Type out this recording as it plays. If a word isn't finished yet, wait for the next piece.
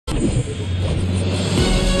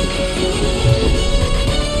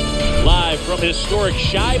Live from historic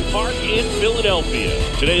Shibe Park in Philadelphia.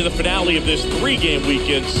 Today, the finale of this 3-game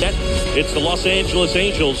weekend set. It's the Los Angeles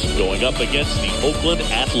Angels going up against the Oakland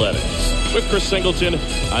Athletics. With Chris Singleton,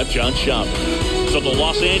 I'm John Schaumburg. So the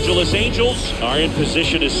Los Angeles Angels are in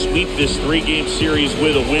position to sweep this 3-game series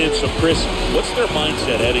with a win. So, Chris, what's their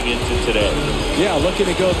mindset heading into today? Yeah, looking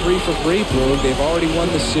to go 3 for 3, Boog. They've already won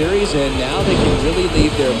the series, and now they can really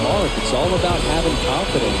leave their mark. It's all about having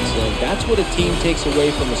confidence, and that's what a team takes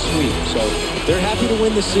away from a sweep. So they're happy to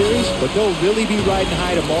win the series, but they'll really be riding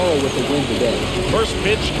high tomorrow with the win today. First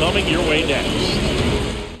pitch coming your way next.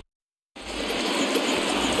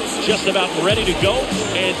 Just about ready to go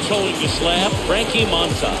and towing the slab, Frankie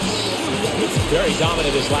Montas. Very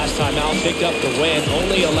dominant his last time out, picked up the win,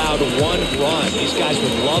 only allowed 1 run. These guys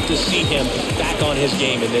would love to see him back on his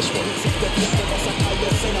game in this one.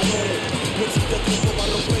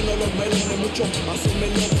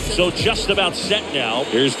 So just about set now.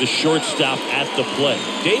 Here's the shortstop at the plate,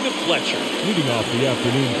 David Fletcher. Leading off the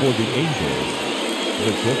afternoon for the Angels,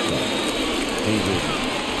 the shortstop, David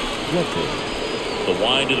Fletcher. The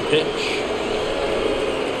wind of the pitch.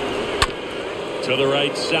 To the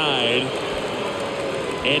right side.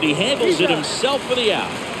 And he handles it himself for the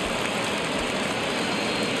out.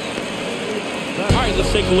 All right,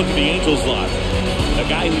 let's take a look at the Angels line. A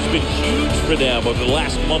guy who's been huge for them over the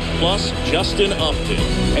last month plus, Justin Upton.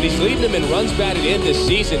 And he's leading them in runs batted in this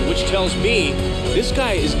season, which tells me this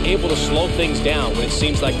guy is able to slow things down when it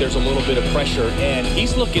seems like there's a little bit of pressure, and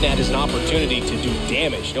he's looking at it as an opportunity to do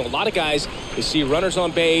damage. You know, a lot of guys, they see runners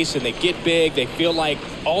on base and they get big. They feel like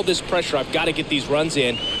all this pressure, I've got to get these runs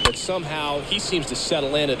in, but somehow he seems to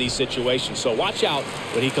settle into these situations. So watch out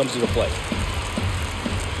when he comes to the plate.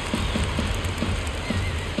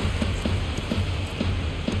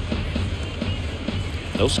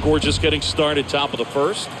 No score, just getting started, top of the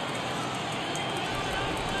first.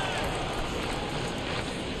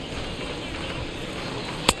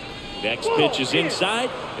 Next pitch is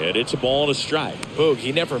inside, and it's a ball and a strike. Boog,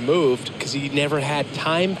 he never moved because he never had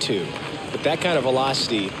time to. But that kind of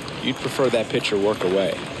velocity, you'd prefer that pitcher work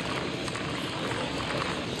away.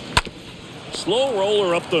 Slow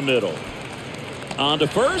roller up the middle. On to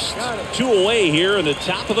first, 2 away here in the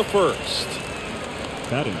top of the first.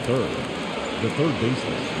 Batting third, the third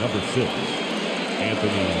baseman, number 6,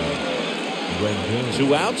 Anthony Rendon.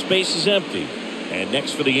 2 outs, base is empty. And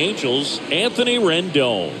next for the Angels, Anthony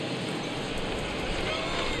Rendon.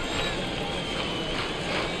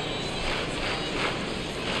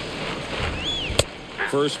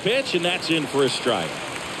 First pitch, and that's in for a strike.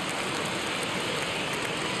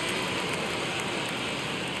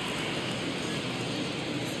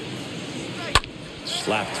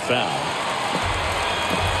 Slapped foul.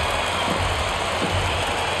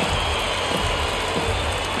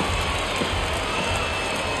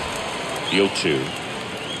 The 0-2.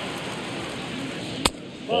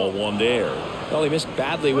 Ball 1 there. Well, he missed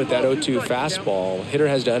badly with that 0-2 fastball. Hitter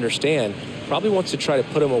has to understand, probably wants to try to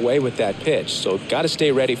put him away with that pitch, so got to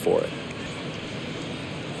stay ready for it.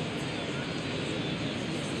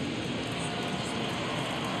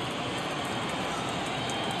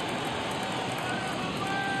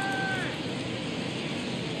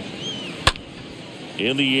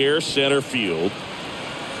 In the air, center field.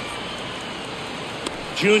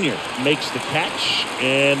 Junior makes the catch,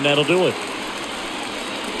 and that'll do it.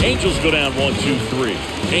 Angels go down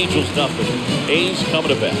 1-2-3. Angels nothing. A's coming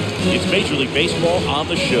to bat. It's Major League Baseball on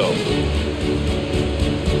the show.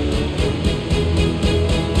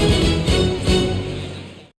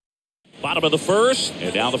 Bottom of the first,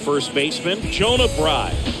 and now the first baseman, Jonah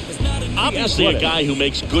Bride. Obviously a guy who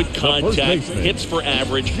makes good contact, hits for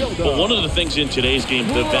average, but one of the things in today's game,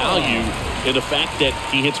 the value in the fact that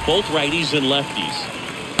he hits both righties and lefties.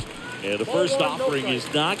 And the first offering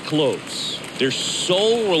is not close. They're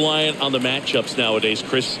so reliant on the matchups nowadays,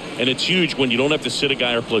 Chris, and it's huge when you don't have to sit a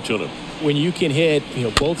guy or platoon him. When you can hit,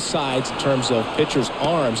 both sides in terms of pitchers'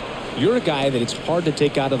 arms, you're a guy that it's hard to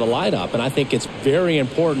take out of the lineup, and I think it's very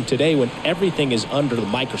important today when everything is under the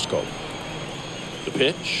microscope. The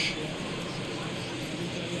pitch.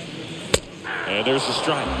 And there's the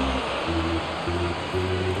strike.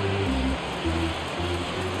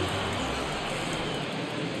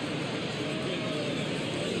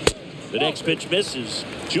 The next pitch misses.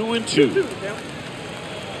 2-2.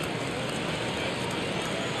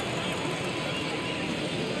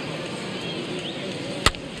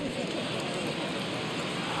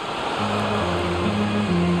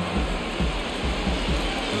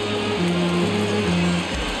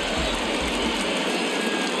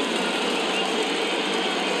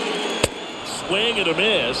 Swing and a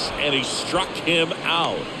miss. miss, and he struck him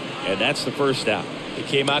out. And that's the first out. He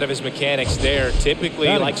came out of his mechanics there. Typically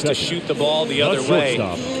he likes to shoot the ball the other way,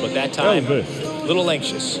 but that time a little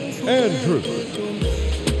anxious. Andrew.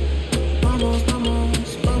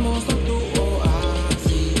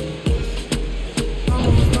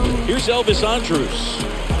 Here's Elvis Andrus.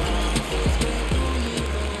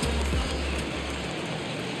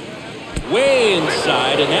 Way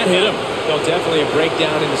inside, and that hit him. No, definitely a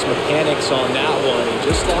breakdown in his mechanics on that one. He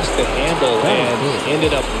just lost the handle and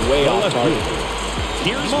ended up way off target.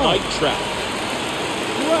 Here's Mike Trout.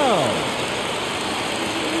 Wow.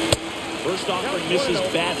 First offering misses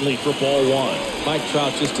badly for ball one. Mike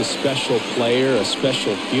Trout, just a special player, a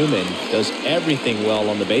special human, does everything well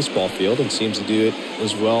on the baseball field and seems to do it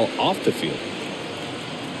as well off the field.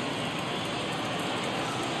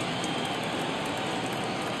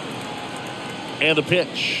 And the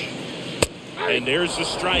pitch. And there's the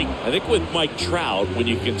strike. I think with Mike Trout, when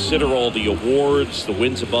you consider all the awards, the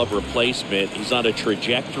wins above replacement, he's on a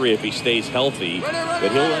trajectory if he stays healthy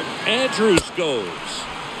that he'll let Andrus goes.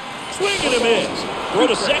 Swing and a miss. Throw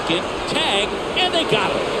to second, tag, and they got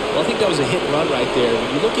him. Well, I think that was a hit and run right there.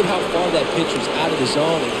 When you look at how far that pitcher's out of the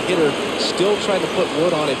zone and the hitter still trying to put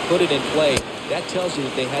wood on it, put it in play, that tells you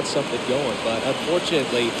that they had something going. But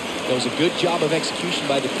unfortunately, there was a good job of execution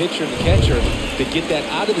by the pitcher and the catcher to get that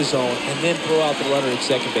out of the zone and then throw out the runner at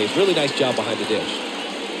second base. Really nice job behind the dish.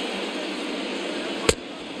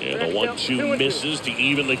 And the 1-2 misses to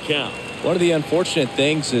even the count. One of the unfortunate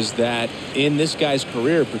things is that in this guy's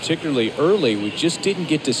career, particularly early, we just didn't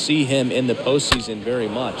get to see him in the postseason very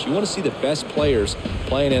much. You want to see the best players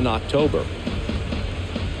playing in October.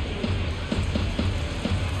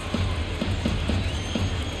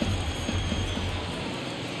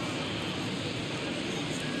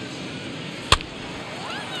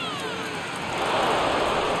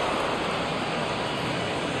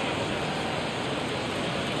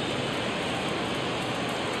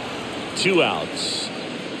 Two outs.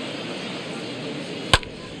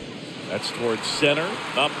 That's towards center.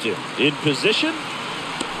 Upton in position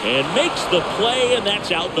and makes the play, and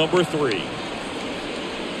that's out number 3.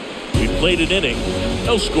 We played an inning,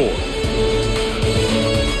 no score.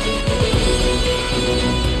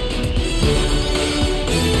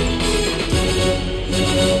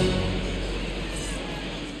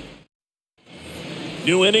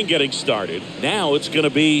 New inning getting started. Now it's going to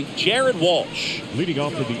be Jared Walsh. Leading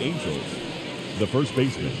off for the Angels, the first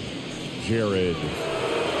baseman, Jared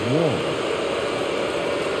Walsh.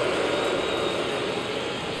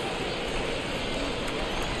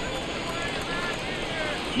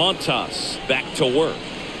 Montas back to work.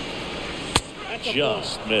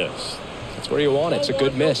 Just missed. That's where you want it. It's a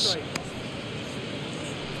good miss.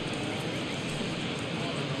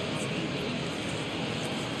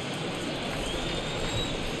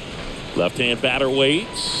 Left-hand batter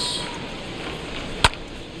waits.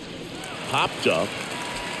 Popped up.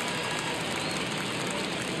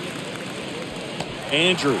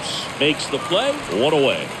 Andrus makes the play. One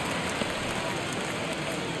away.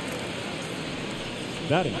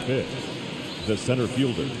 Batting fifth, the center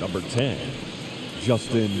fielder, number 10,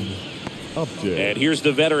 Justin Upton. And here's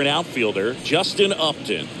the veteran outfielder, Justin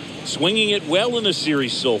Upton. Swinging it well in the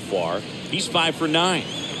series so far. He's 5 for 9.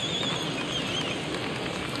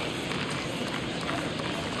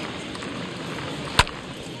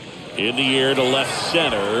 In the air to left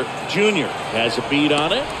center. Junior has a beat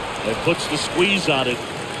on it and puts the squeeze on it.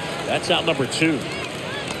 That's out number 2.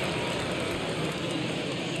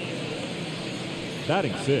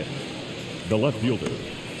 Batting sixth, the left fielder,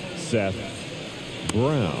 Seth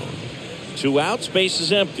Brown. 2 outs, base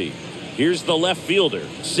is empty. Here's the left fielder,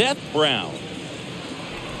 Seth Brown.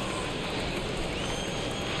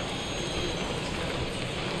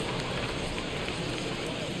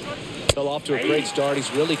 Fell off to a great start.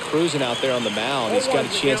 He's really cruising out there on the mound. He's got a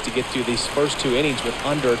chance to get through these first 2 innings with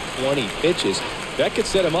under 20 pitches. That could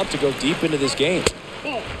set him up to go deep into this game.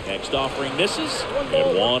 Next offering misses,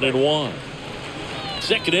 and 1-1.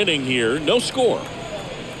 Second inning here, no score.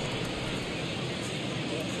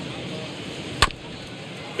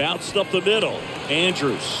 Bounced up the middle.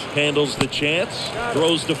 Andrus handles the chance,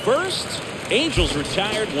 throws to first. Angels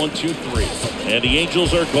retired, 1-2-3. And the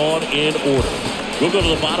Angels are gone in order. We'll go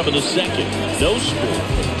to the bottom of the second. No score.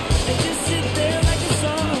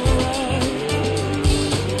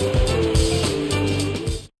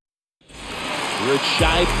 We're at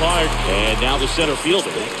Shibe Park, and now the center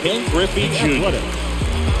fielder, Ken Griffey Jr.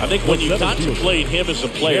 I think when you contemplate him as a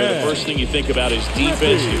player, the first thing you think about is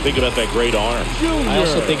defense. You think about that great arm. I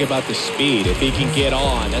also think about the speed. If he can get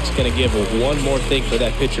on, that's going to give one more thing for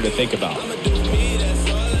that pitcher to think about.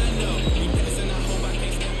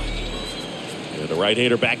 The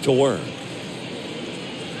right-hander back to work.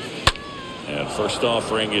 And first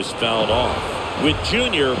offering is fouled off. With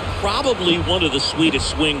Junior, probably one of the sweetest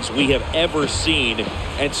swings we have ever seen,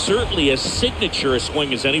 and certainly as signature a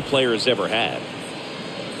swing as any player has ever had.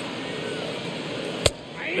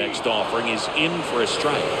 Next offering is in for a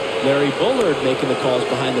strike. Larry Bullard making the calls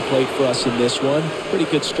behind the plate for us in this one. Pretty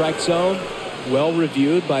good strike zone. Well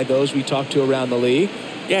reviewed by those we talked to around the league.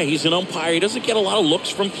 Yeah, he's an umpire. He doesn't get a lot of looks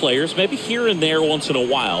from players, maybe here and there once in a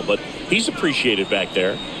while, but he's appreciated back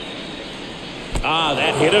there. Ah,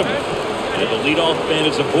 that hit him. And the leadoff man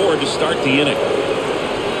is aboard to start the inning.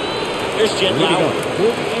 There's Jet Lauer.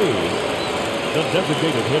 The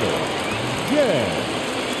designated hitter, Jet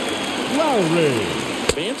Lowry.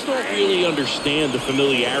 Fans don't really understand the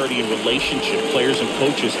familiarity and relationship players and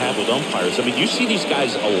coaches have with umpires. I mean, you see these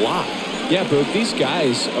guys a lot. Yeah, Boog, these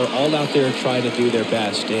guys are all out there trying to do their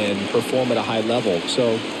best and perform at a high level.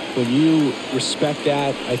 So when you respect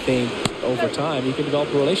that, I think over time you can develop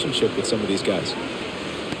a relationship with some of these guys.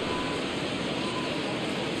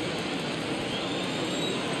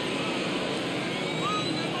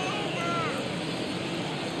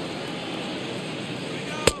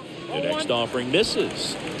 The next offering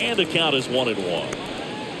misses, and the count is 1-1.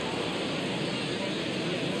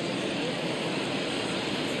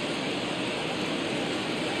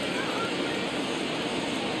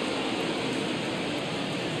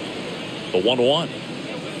 The 1-1.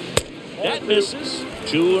 That misses.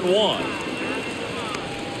 2-1.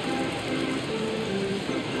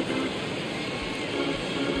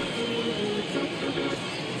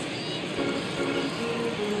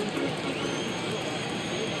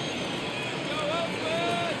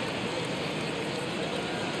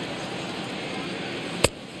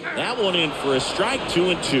 That one in for a strike.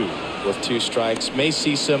 2-2. With 2 strikes, may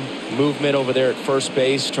see some movement over there at first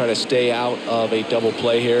base, trying to stay out of a double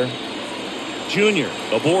play here. Junior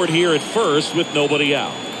aboard here at first with nobody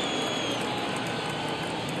out.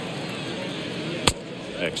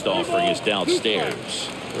 Next offering is downstairs.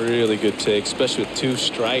 Really good take, especially with 2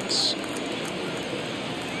 strikes.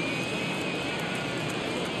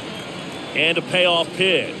 And a payoff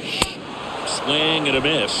pitch. Swing and a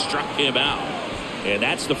miss. Struck him out. And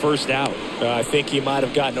that's the first out. I think he might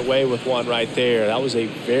have gotten away with one right there. That was a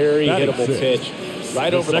very hittable pitch.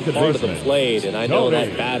 Right over the part of the plate, and I know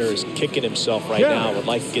that batter is kicking himself right now. Would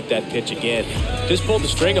like to get that pitch again. Just pulled the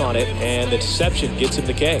string on it, and the deception gets him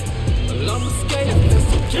the K.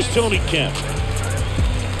 Here's Tony Kemp.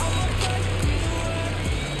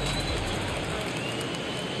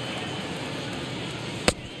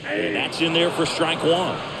 And that's in there for strike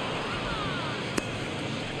 1.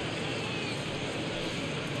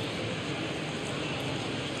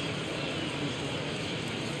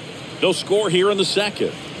 No score here in the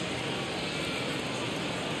second.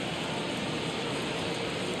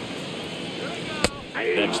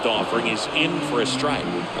 Next offering is in for a strike.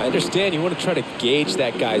 I understand you want to try to gauge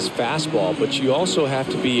that guy's fastball, but you also have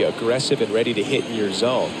to be aggressive and ready to hit in your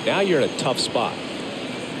zone. Now you're in a tough spot.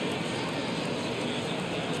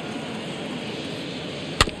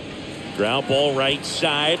 Ground ball right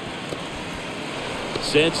side.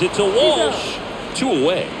 Sends it to Walsh. 2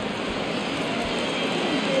 away.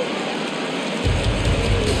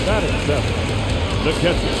 Batting 7, the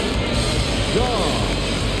catcher, John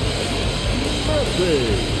Murphy.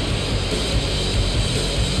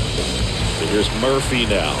 So here's Murphy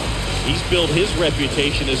now. He's built his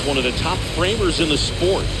reputation as one of the top framers in the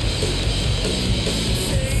sport.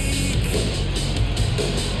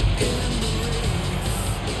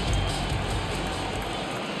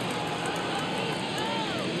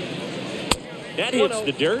 That hits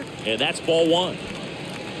the dirt, and that's ball 1.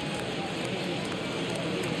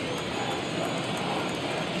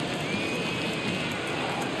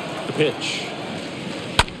 Pitch.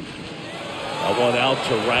 That one out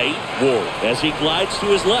to right. Ward as he glides to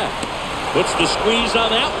his left. Puts the squeeze on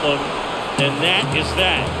that one. And that is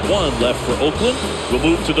that. 1 left for Oakland. We'll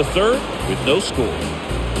move to the 3rd with no score.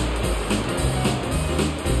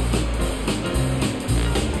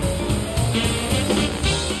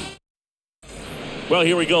 Well,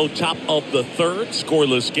 here we go. Top of the 3rd.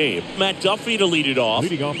 Scoreless game. Matt Duffy to lead it off.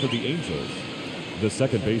 Leading off for the Angels, the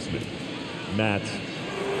second baseman, Matt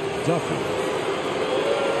Duffy.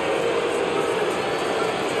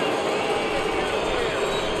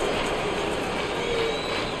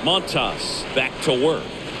 Montas back to work.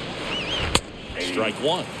 Strike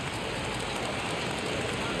 1.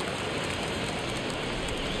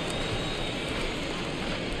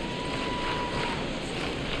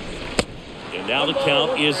 And now the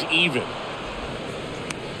count is even.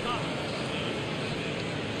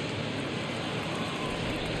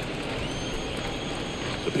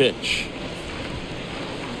 The pitch.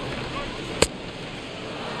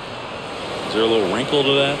 Is there a little wrinkle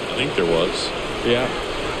to that? I think there was. Yeah.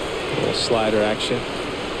 A little slider action.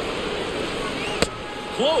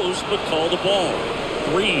 Close, but call the ball.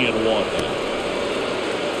 3-1 now.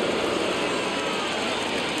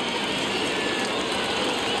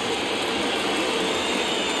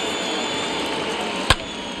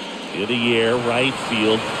 In the air, right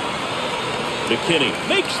field. McKinney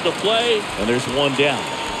makes the play, and there's one down.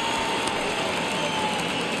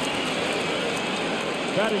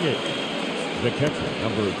 Batting it, the catcher,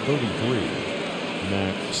 number 33,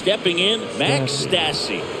 Max. Stepping in, Max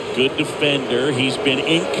Stassi. Good defender. He's been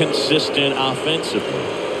inconsistent offensively.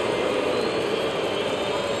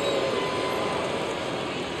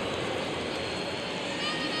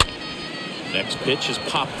 Next pitch is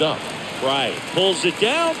popped up. Right. Pulls it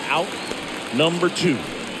down. Out. Number 2.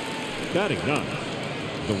 Batting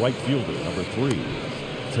ninth, the right fielder, number 3,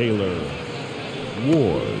 Taylor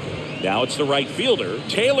Ward. Now it's the right fielder,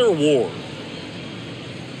 Taylor Ward.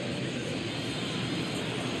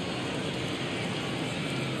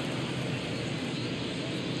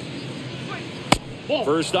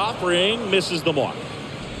 First offering misses the mark.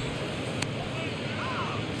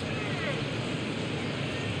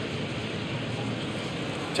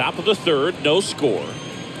 Top of the third, no score.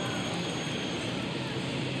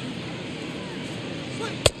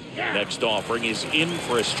 Next offering is in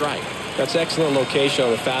for a strike. That's excellent location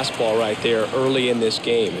on the fastball right there early in this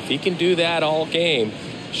game. If he can do that all game,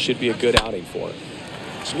 should be a good outing for him.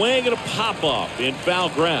 Swing and a pop up in foul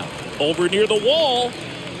ground. Over near the wall.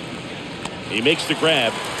 He makes the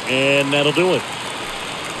grab, and that'll do it.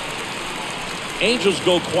 Angels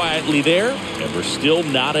go quietly there, and we're still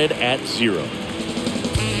knotted at 0.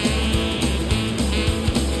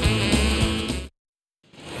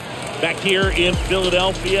 Back here in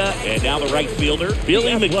Philadelphia, and now the right fielder,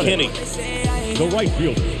 Billy McKinney. The right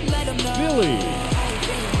fielder, Billy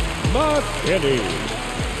McKinney.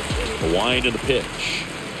 The wind and the pitch.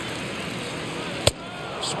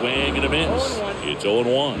 Swing and a miss. It's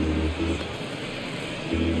 0-1.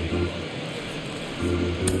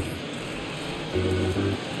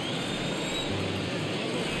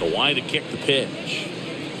 The wind to kick the pitch.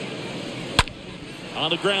 On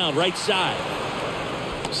the ground, right side.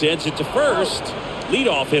 Sends it to first.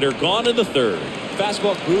 Leadoff hitter gone in the third.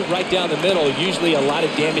 Fastball groove right down the middle. Usually a lot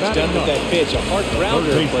of damage done with that pitch. A hard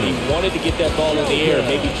grounder, but he wanted to get that ball in the air,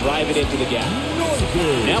 maybe drive it into the gap.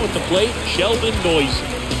 Now at the plate, Sheldon Noisy.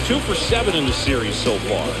 2 for 7 in the series so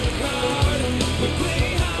far.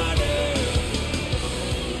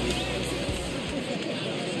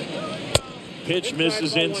 Pitch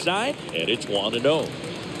misses inside, and it's 1-0.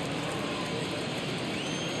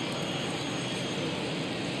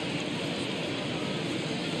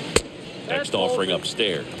 Next offering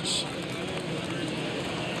upstairs.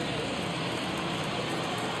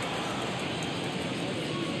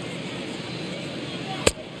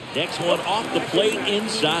 Next one off the plate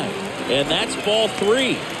inside. And that's ball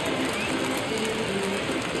 3.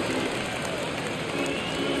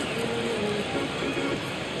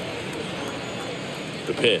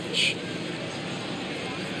 The pitch.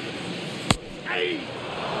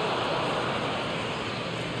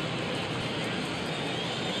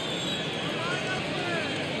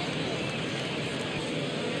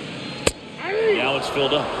 Now it's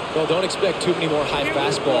filled up. Well, don't expect too many more high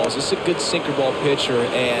fastballs. This is a good sinker ball pitcher,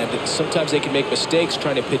 and sometimes they can make mistakes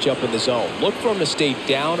trying to pitch up in the zone. Look for him to stay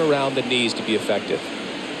down around the knees to be effective.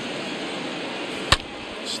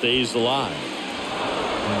 Stays alive.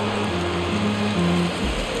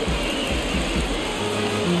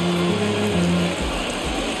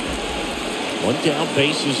 One down,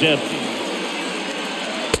 base is empty.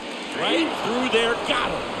 Right through there,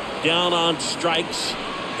 got him. Down on strikes.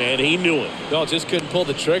 And he knew it. No, just couldn't pull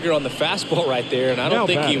the trigger on the fastball right there, and I don't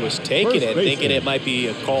think he was taking it, thinking it might be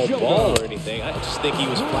a called ball or anything. I just think he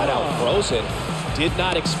was flat out frozen. Did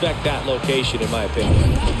not expect that location, in my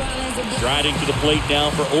opinion. Striding to the plate now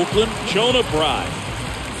for Oakland, Jonah Bride.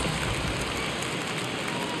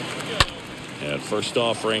 And first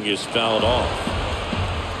offering is fouled off.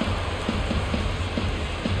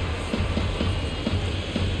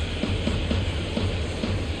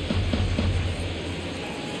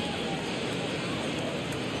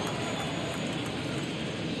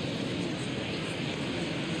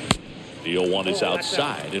 The 0-1 is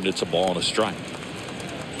outside, and it's a ball and a strike.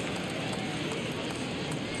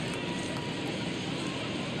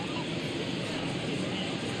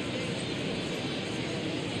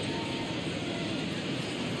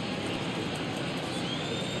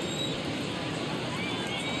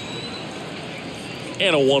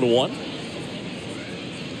 And a 1-1.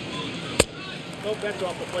 No bets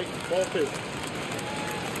off the plate. Ball 2.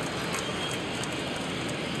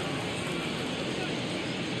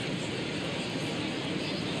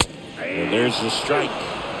 And there's the strike.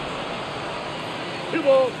 2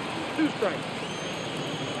 balls, 2 strikes.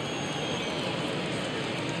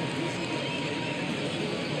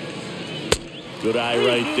 Good eye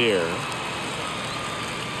right there.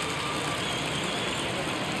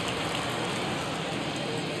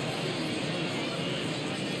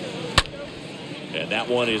 And that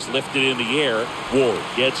one is lifted in the air. Ward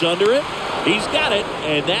gets under it. He's got it,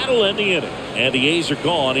 and that'll end the inning. And the A's are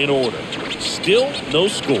gone in order. Still no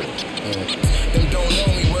score. Them don't know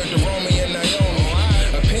me, word to Romy and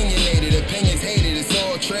Naomi. Opinionated, opinions hated, it's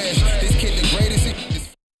all trash. This kid the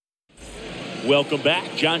greatest. Welcome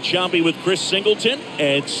back. John Sciambi with Chris Singleton.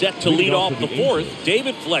 And set to lead off the fourth,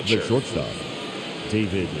 David Fletcher. The shortstop,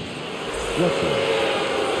 David Fletcher.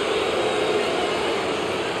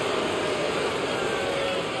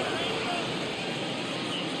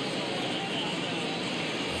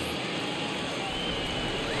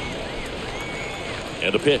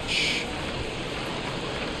 And a pitch.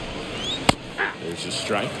 There's a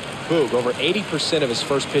strike. Boog, over 80% of his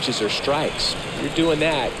first pitches are strikes. If you're doing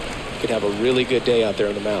that, you could have a really good day out there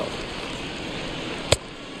on the mound.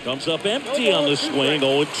 Comes up empty on the swing.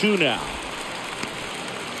 0-2 now.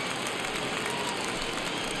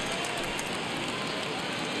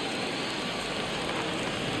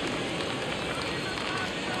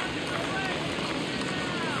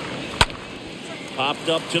 Popped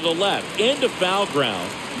up to the left, into foul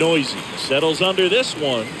ground. Noisy settles under this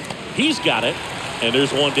one. He's got it, and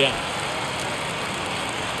there's one down.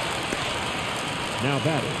 Now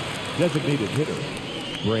batting, designated hitter,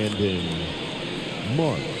 Brandon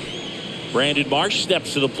Marsh. Brandon Marsh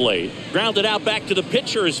steps to the plate. Grounded out back to the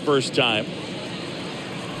pitcher his first time.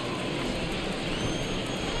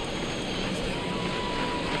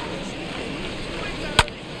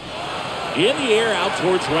 In the air, out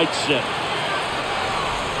towards right center.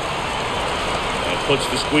 Puts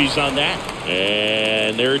the squeeze on that,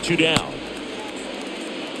 and there are 2 down.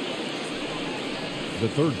 The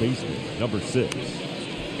third baseman, number 6,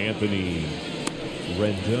 Anthony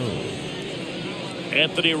Rendon.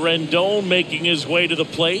 Anthony Rendon making his way to the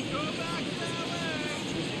plate.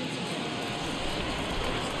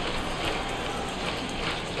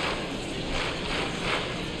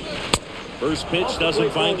 First pitch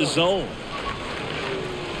doesn't find the zone.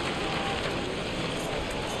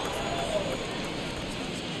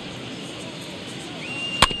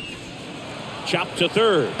 Chop to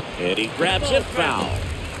third, and he grabs it foul.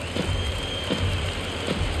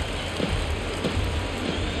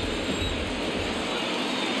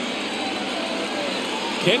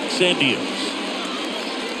 Kicks and deals.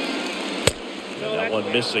 And that one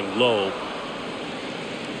missing low.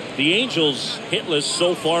 The Angels hitless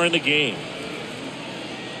so far in the game.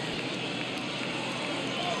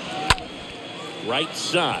 Right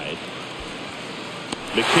side.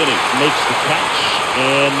 McKinney makes the catch.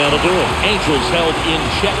 And that'll do it. Angels held in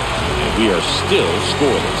check. And we are still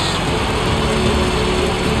scoreless.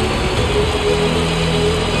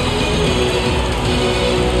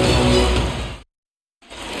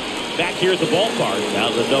 Back here at the ballpark. Now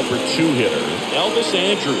the number 2 hitter, Elvis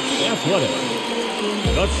Andrus. Athletic.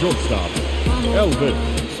 The shortstop, Elvis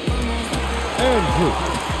Andrus.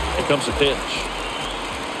 Here comes a pitch.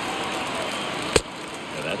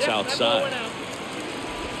 And that's outside.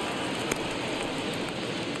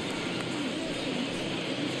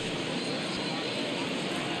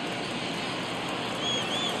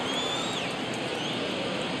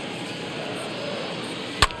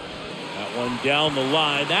 One down the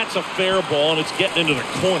line. That's a fair ball, and it's getting into the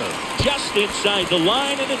corner. Just inside the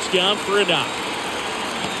line, and it's down for a knock.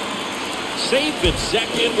 Safe at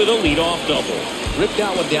second with a leadoff double. Ripped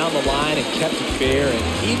that one down the line and kept it fair. And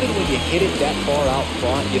even when you hit it that far out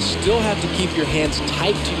front, you still have to keep your hands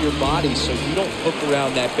tight to your body so you don't hook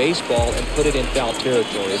around that baseball and put it in foul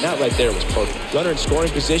territory. And that right there was perfect. Runner in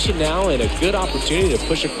scoring position now, and a good opportunity to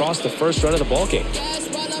push across the first run of the ballgame.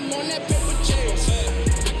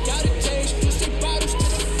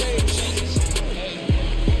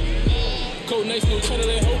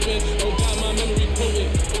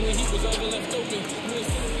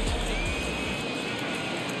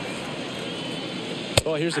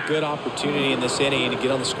 Well, here's a good opportunity in this inning to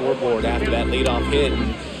get on the scoreboard after that leadoff hit.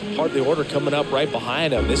 And hardly order coming up right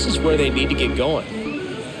behind them. This is where they need to get going.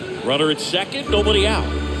 Runner at second, nobody out.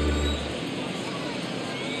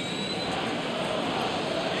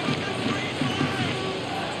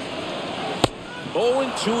 Oh,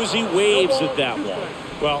 and 2 as he waves at that one.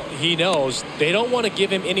 Well, he knows they don't want to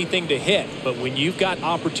give him anything to hit, but when you've got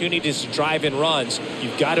opportunities to drive in runs,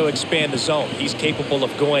 you've got to expand the zone. He's capable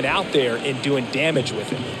of going out there and doing damage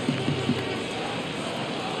with it.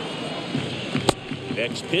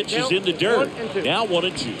 Next pitch is in the dirt. Now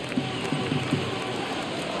 1-2.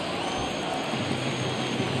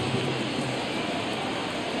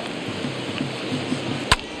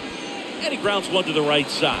 And he grounds one to the right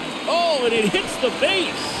side. Oh, and it hits the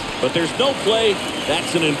base. But there's no play.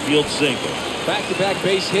 That's an infield single. Back-to-back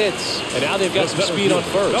base hits. And now they've got some speed on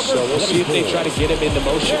first. So we'll see if they try to get him into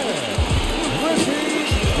motion.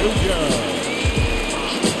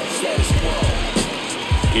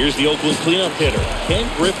 Here's the Oakland cleanup hitter, Ken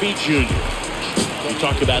Griffey Jr. You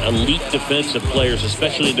talk about elite defensive players,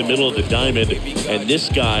 especially in the middle of the diamond, and this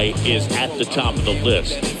guy is at the top of the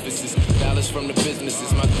list. From the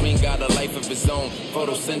businesses, my green got a life of its own.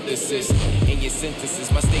 Photosynthesis in your synthesis,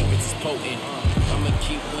 my statements is potent. I'ma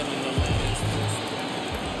keep winning the last.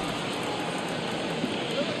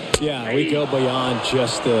 Yeah, we go beyond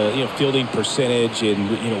just the fielding percentage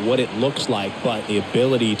and what it looks like, but the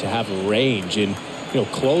ability to have range and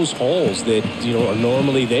close holes that are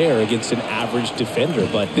normally there against an average defender.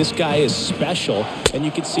 But this guy is special, and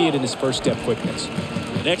you can see it in his first step quickness.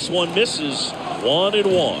 Next one misses.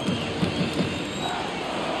 1-1.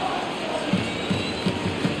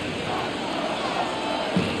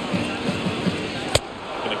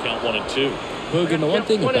 Count 1-2. Boog, and the one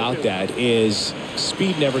thing about that is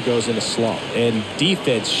speed never goes in a slump, and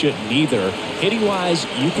defense shouldn't either. Hitting-wise,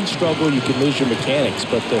 you can struggle, you can lose your mechanics,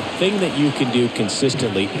 but the thing that you can do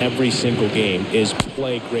consistently every single game is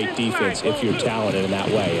play great defense if you're talented in that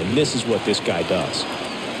way, and this is what this guy does.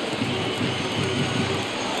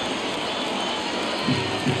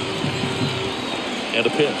 And a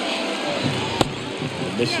pitch.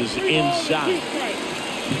 And this is inside.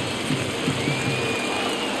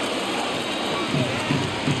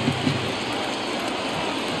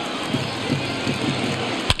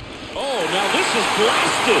 Is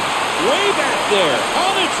blasted way back there,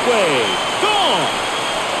 on its way, gone.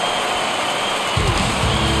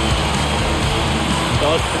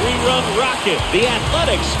 A 3-run rocket. The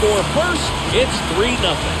Athletics score first. It's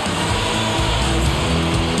 3-0.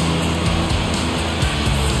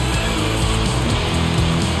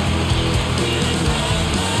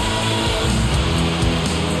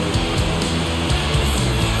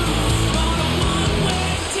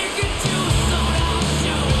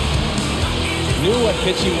 Knew what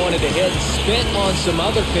pitch he wanted to hit, spent on some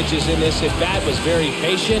other pitches in this at bat, was very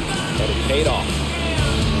patient, and it paid off.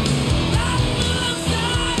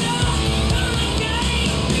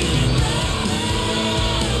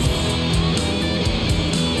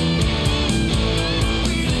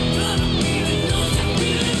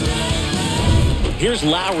 Here's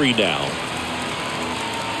Lowry now.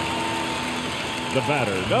 The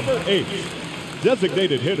batter, number 8,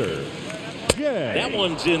 designated hitter. That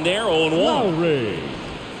one's in there, 0-1. Lowry.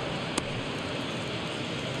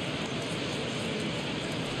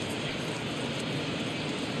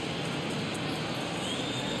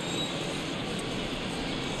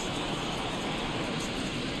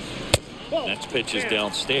 Next pitch is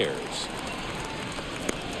downstairs.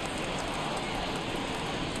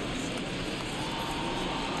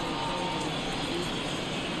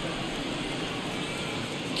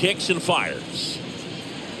 Kicks and fires.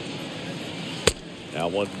 Now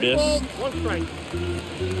one missed. 1 strike.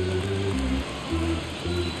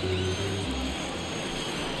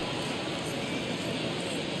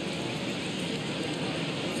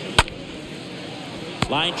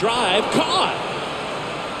 Line drive, caught.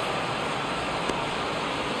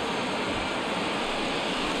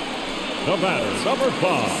 The batter, number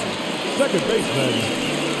 5, second baseman,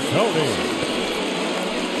 Tony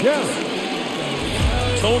Kemp.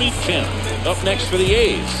 Tony Kemp up next for the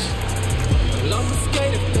A's.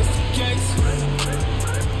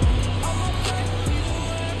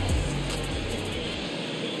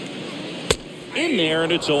 In there,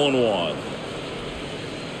 and it's 0-1.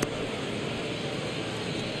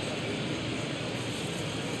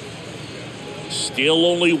 Still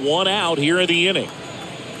only 1 out here in the inning.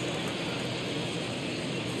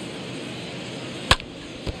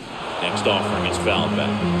 Next offering is fouled back.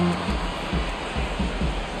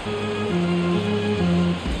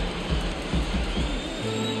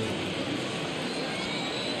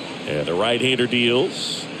 And the right-hander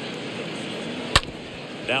deals.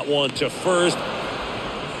 That one to first.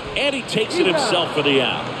 And he takes it himself for the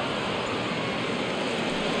out.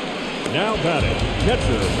 Now batting,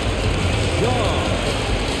 catcher, Sean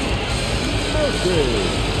Murphy.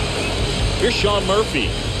 Here's Sean Murphy.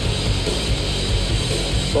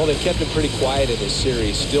 Well, they've kept him pretty quiet in this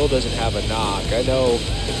series. Still doesn't have a knock. I know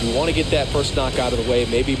if you want to get that first knock out of the way,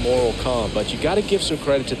 maybe more will come. But you got to give some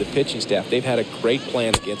credit to the pitching staff. They've had a great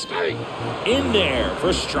plan against him. In there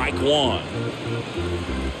for strike one.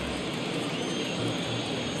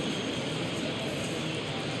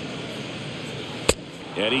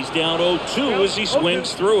 And he's down 0-2 as he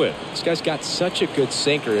swings through it. This guy's got such a good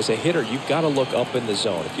sinker. As a hitter, you've got to look up in the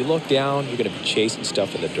zone. If you look down, you're going to be chasing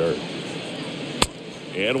stuff in the dirt.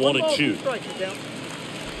 And 1-2.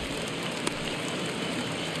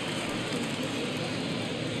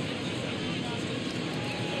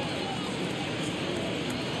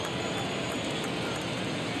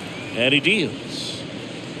 And he deals.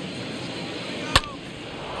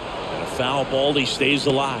 And a foul ball, he stays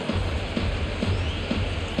alive.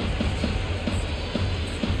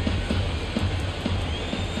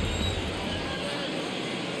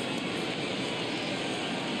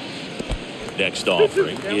 Next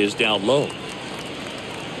offering is down low.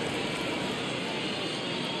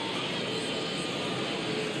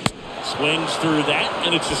 Swings through that,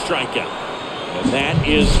 and it's a strikeout. And that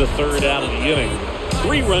is the third out of the inning.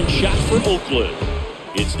 3-run shot for Oakland.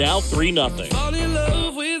 It's now 3-0.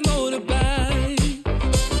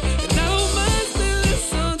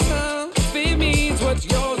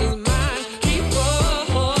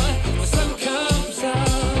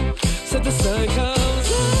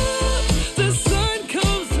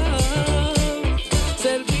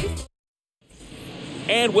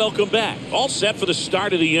 And welcome back. All set for the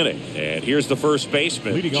start of the inning. And here's the first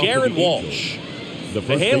baseman, Jared Walsh. The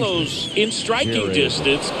Halos in striking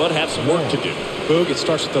distance, but have some work to do. Boog, it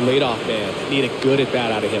starts with the leadoff man. Need a good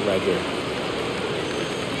at-bat out of him right here.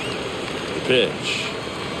 The pitch.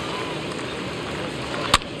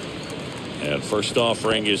 And first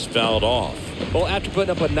offering is fouled off. Well, after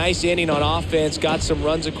putting up a nice inning on offense, got some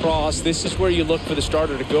runs across, this is where you look for the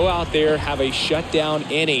starter to go out there, have a shutdown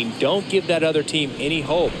inning. Don't give that other team any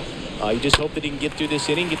hope. You just hope that he can get through this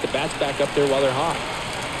inning, get the bats back up there while they're hot.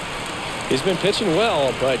 He's been pitching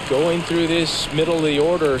well, but going through this middle of the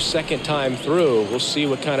order second time through, we'll see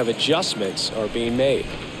what kind of adjustments are being made.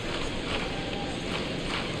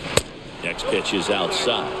 Next pitch is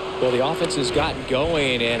outside. Well, the offense has gotten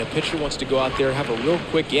going, and a pitcher wants to go out there, have a real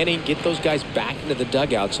quick inning, get those guys back into the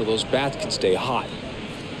dugout so those bats can stay hot.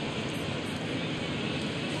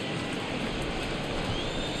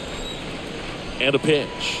 And a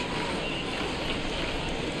pitch.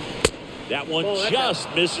 That one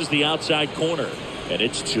just misses the outside corner, and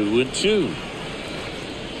it's 2-2.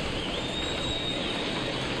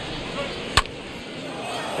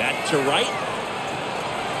 Back to right.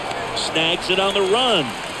 Snags it on the run.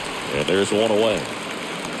 And there's one away.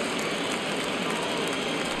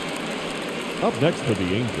 Up next for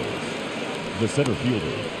the Angels, the center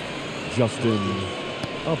fielder, Justin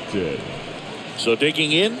Upton. So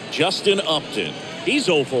digging in, Justin Upton. He's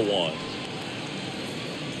 0 for 1.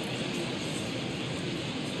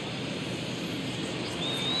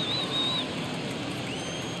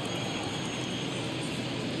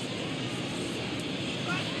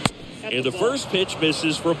 And the first pitch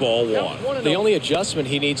misses for ball one. The only adjustment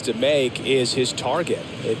he needs to make is his target.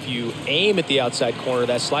 If you aim at the outside corner,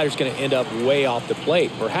 that slider's going to end up way off the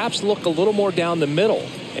plate. Perhaps look a little more down the middle,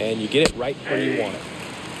 and you get it right where you want it.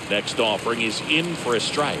 Next offering is in for a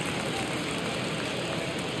strike.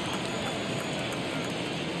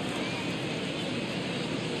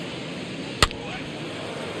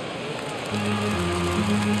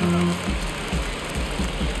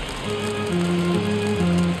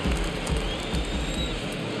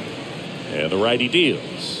 And the righty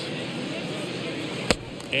deals.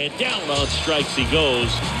 And down on strikes he goes.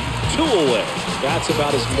 2 away. That's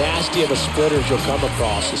about as nasty of a splitter as you'll come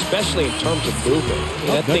across, especially in terms of movement.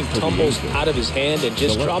 That thing tumbles out of his hand and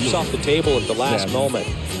just drops off the table at the last moment.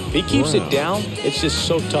 If he keeps it down, it's just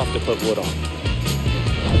so tough to put wood on.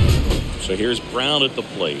 So here's Brown at the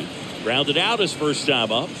plate. Grounded out his first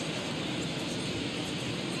time up.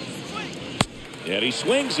 And he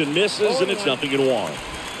swings and misses, and it's 0-1.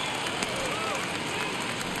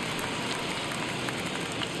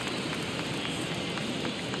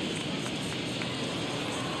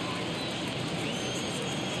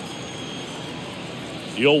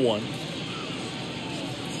 The 0-1.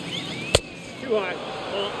 Too high.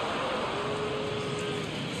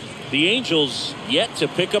 The Angels yet to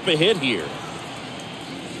pick up a hit here.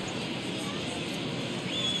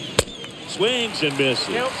 Swings and misses.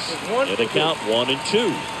 And a count 1-2.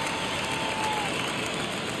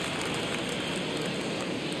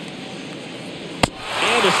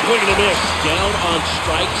 And a swing and a miss. Down on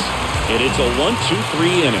strikes. And it's a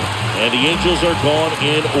 1-2-3 inning. And the Angels are gone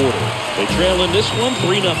in order. They trail in this one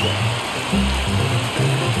 3-0.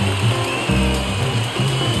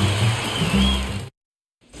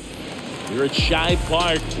 Here at Shive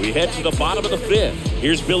Park, we head to the bottom of the 5th.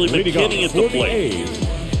 Here's Billy McKinney at the plate.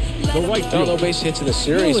 The right field. No base hits in the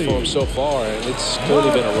series for him so far, and it's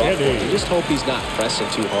clearly been a rough one. You just hope he's not pressing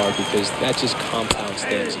too hard because that just compounds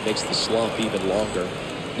things. It makes the slump even longer.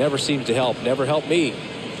 Never seems to help. Never helped me.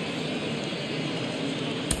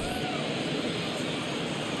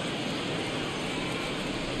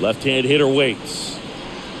 Left-hand hitter waits.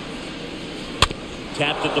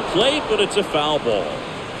 Tapped at the plate, but it's a foul ball.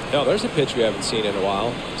 No, there's a pitch we haven't seen in a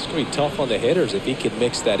while. It's going to be tough on the hitters if he can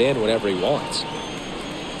mix that in whenever he wants.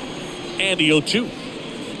 And the 0-2.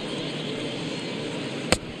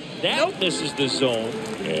 That misses the zone,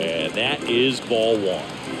 and that is ball 1.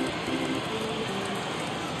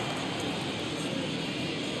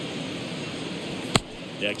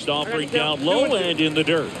 Next offering down low and in the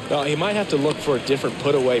dirt. Well, he might have to look for a different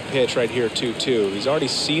put-away pitch right here, 2-2. He's already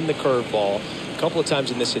seen the curveball a couple of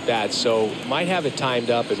times in this at-bat, so might have it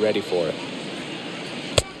timed up and ready for it.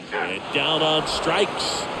 And down on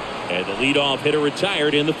strikes. And the leadoff hitter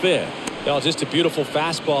retired in the 5th. Well, just a beautiful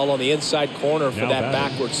fastball on the inside corner for that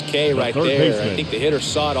backwards K right there. baseman. I think the hitter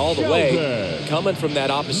saw it all the way coming from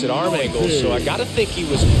that opposite arm angle. So I got to think he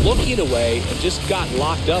was looking away and just got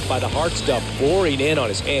locked up by the hard stuff boring in on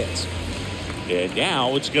his hands. And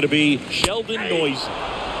now it's going to be Sheldon Noisy.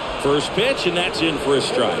 First pitch, and that's in for a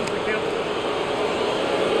strike.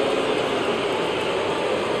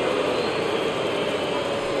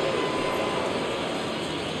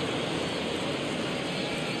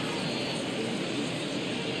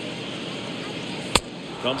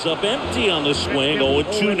 Comes up empty on the swing.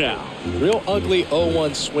 0-2 now. Real ugly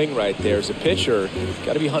 0-1 swing right there. As a pitcher,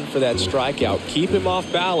 got to be hunting for that strikeout. Keep him off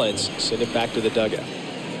balance. Send it back to the dugout.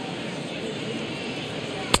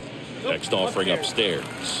 Next offering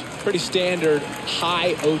upstairs. Pretty standard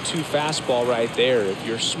high 0-2 fastball right there. If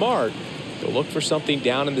you're smart, you'll look for something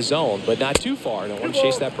down in the zone, but not too far. Don't want to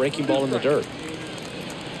chase that breaking ball in the dirt.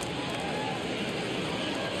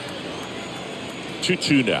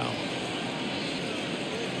 2-2 now.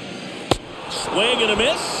 Swing and a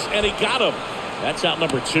miss, and he got him. That's out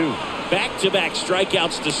number 2. Back-to-back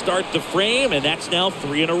strikeouts to start the frame, and that's now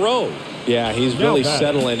 3 in a row. Yeah, he's really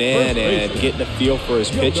settling in and getting a feel for his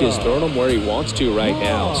pitches, throwing them where he wants to right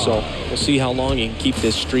now. So we'll see how long he can keep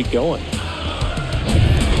this streak going.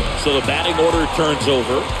 So the batting order turns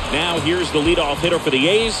over. Now here's the leadoff hitter for the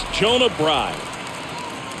A's, Jonah Bride.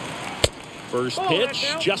 First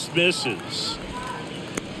pitch just misses.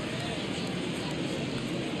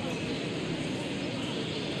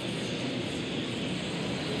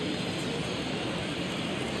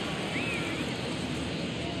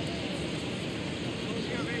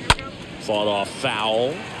 Fought off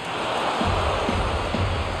foul.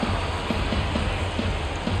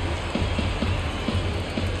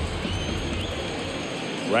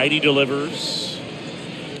 Righty delivers.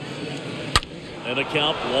 And a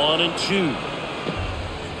count 1-2.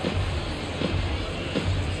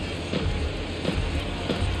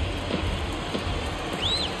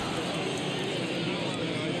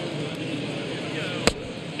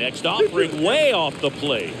 Next offering way off the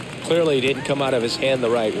plate. Clearly didn't come out of his hand the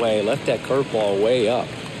right way. Left that curveball way up.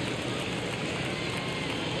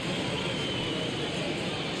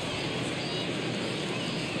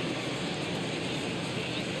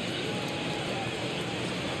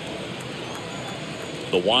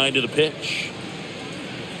 The wind of the pitch.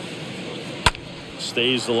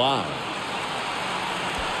 Stays alive.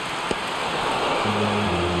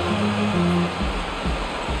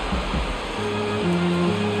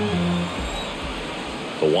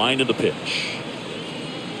 The wind of the pitch.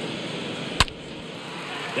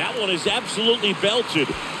 That one is absolutely belted.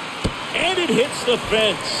 And it hits the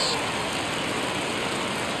fence.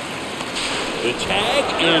 The tag,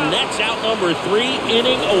 and that's out number 3,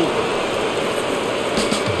 inning over.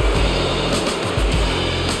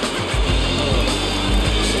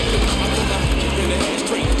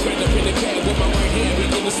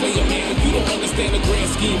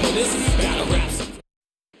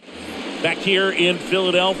 Back here in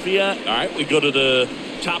Philadelphia. All right, we go to the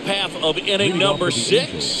top half of inning number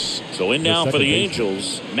 6. So in now for the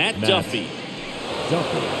Angels, Matt Duffy.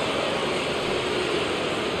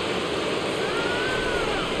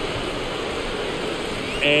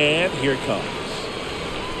 And here it comes.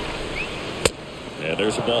 And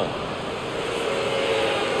there's a ball.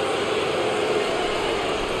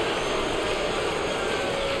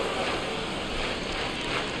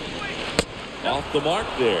 Off the mark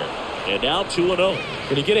there. And now 2-0.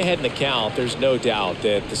 When you get ahead in the count, there's no doubt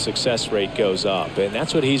that the success rate goes up, and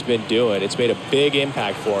that's what he's been doing. It's made a big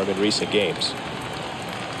impact for him in recent games.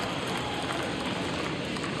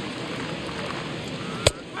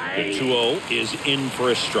 The 2-0 is in for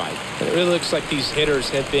a strike. And it really looks like these hitters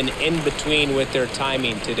have been in between with their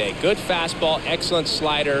timing today. Good fastball, excellent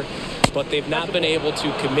slider, but they've not been able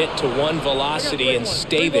to commit to one velocity and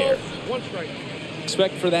stay there.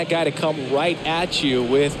 Expect for that guy to come right at you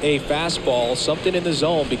with a fastball, something in the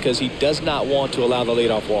zone, because he does not want to allow the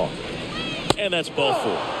leadoff walk. And that's ball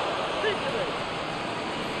 4.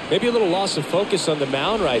 Maybe a little loss of focus on the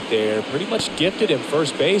mound right there. Pretty much gifted him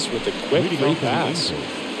first base with a quick free pass.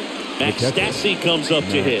 Max Stassi comes up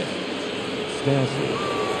to hit. Stassi.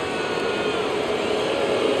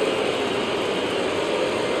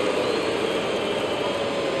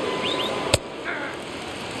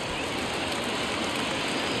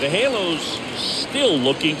 The Halos still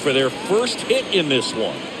looking for their first hit in this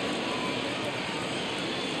one.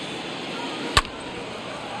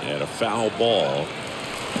 And a foul ball.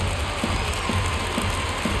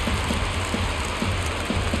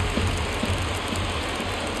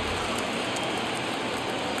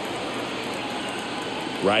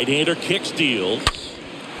 Right-hander kick steals.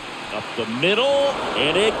 Up the middle,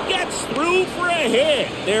 and it gets through for a hit.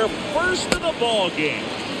 Their first of the ball game.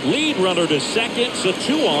 Lead runner to second, so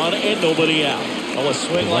 2 on and nobody out. Well, a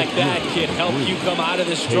swing like that can help you come out of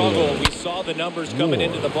the struggle. We saw the numbers coming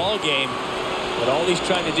into the ball game, but all he's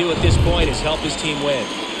trying to do at this point is help his team win.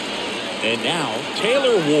 And now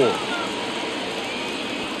Taylor Ward.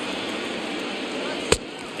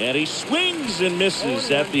 And he swings and misses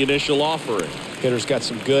at the initial offering. Hitter's got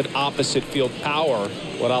some good opposite field power.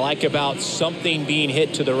 What I like about something being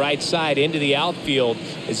hit to the right side into the outfield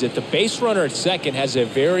is that the base runner at second has a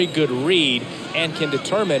very good read and can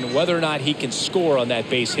determine whether or not he can score on that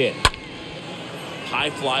base hit. High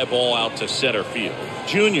fly ball out to center field.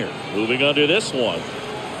 Junior moving under this one.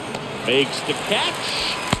 Makes the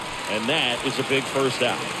catch. And that is a big first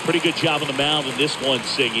out. Pretty good job on the mound in this one,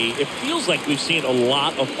 Siggy. It feels like we've seen a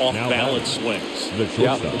lot of off-balance swings.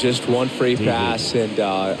 Yeah, just one free pass, and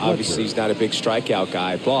obviously he's not a big strikeout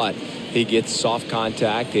guy, but he gets soft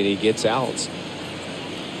contact and he gets outs.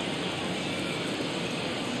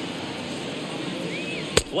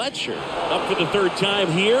 Fletcher up for the third time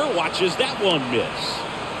here. Watches that one miss.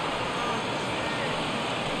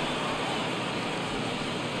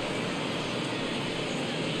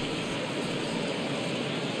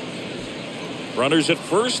 Runners at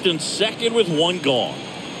first and second with 1 gone.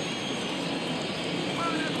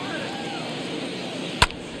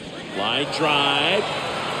 Line drive.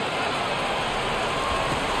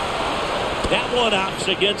 That one opts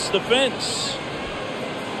against the fence.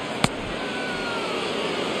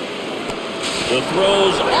 The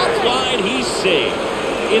throw's offline. He's safe.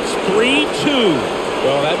 It's 3-2.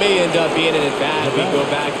 Well, that may end up being an at-bat we go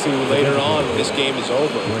back to later on when this game is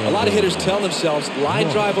over. A lot of hitters tell themselves, line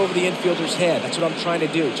drive over the infielder's head. That's what I'm trying to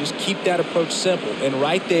do. Just keep that approach simple. And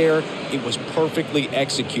right there, it was perfectly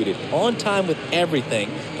executed. On time with everything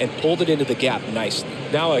and pulled it into the gap nicely.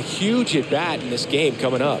 Now a huge at-bat in this game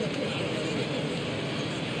coming up.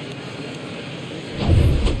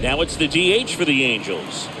 Now it's the DH for the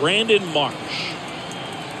Angels, Brandon Marsh.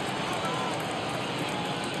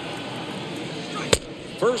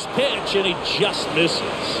 First pitch, and he just misses.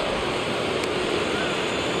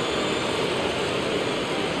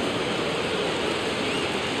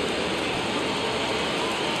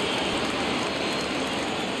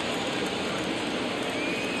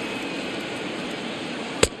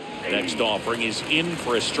 Next offering is in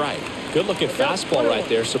for a strike. Good looking fastball right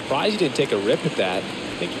there. Surprised he didn't take a rip at that.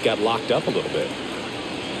 I think he got locked up a little bit.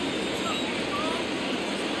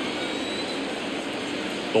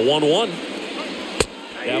 The 1-1.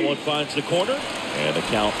 That one finds the corner, and the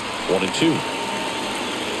count 1-2.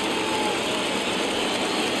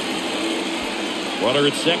 Runner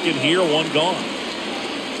at second here, 1 gone.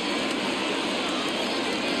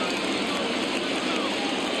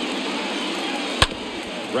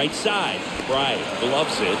 Right side, Bryant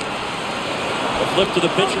gloves it. A flip to the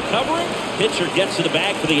pitcher covering. Pitcher gets to the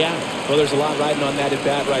bag for the out. Well, there's a lot riding on that at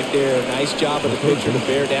bat right there. Nice job of the pitcher to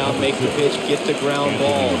bear down, make the pitch, get the ground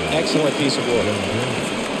ball. Excellent piece of work.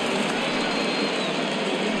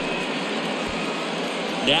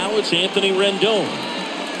 Now it's Anthony Rendon.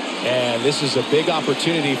 And this is a big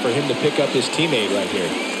opportunity for him to pick up his teammate right here.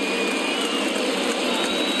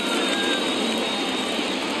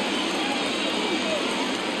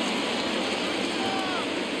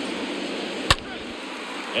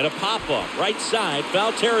 And a pop-up, right side,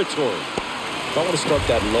 foul territory. I want to start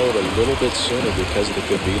that load a little bit sooner because of the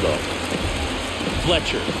good velo.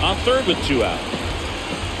 Fletcher on third with 2 out.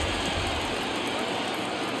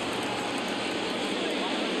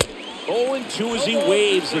 Oh, and 2 as he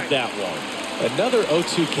waves at that one. Another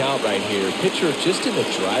 0-2 count right here. Pitcher just in the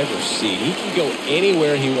driver's seat. He can go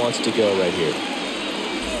anywhere he wants to go right here.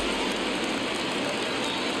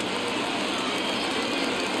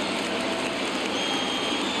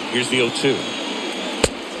 Here's the 0-2.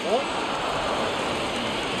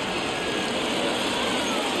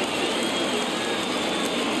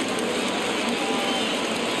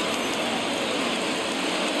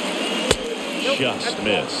 Just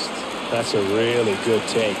missed. That's a really good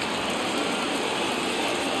take.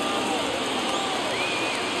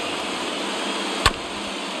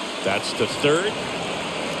 That's to third.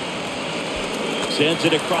 Sends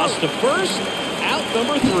it across to first. Out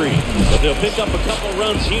number 3. They'll pick up a couple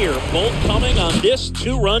runs here, both coming on this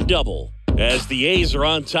 2-run double as the A's are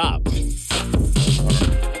on top.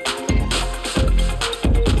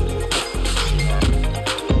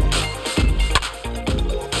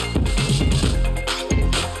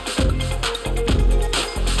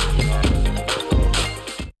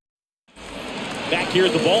 Back here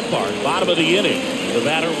at the ballpark, bottom of the inning. The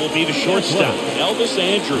batter will be the shortstop, Elvis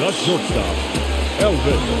Andrews. The shortstop,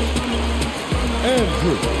 Elvis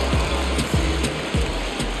Andrews.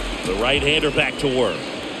 The right-hander back to work.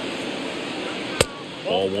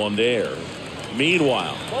 Ball 1 there.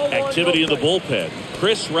 Meanwhile, activity in the bullpen.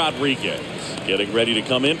 Chris Rodriguez getting ready to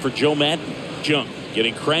come in for Joe Madden. Junk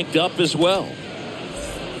getting cranked up as well.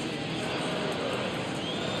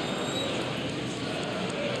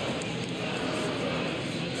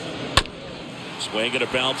 Swing and a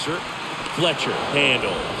bouncer. Fletcher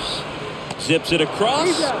handles. Zips it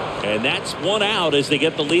across. And that's 1 out as they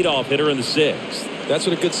get the leadoff hitter in the 6th. That's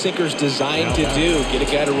what a good sinker's designed to do. Get a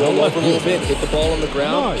guy to roll over a little bit, hit the ball on the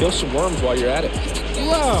ground, kill some worms while you're at it.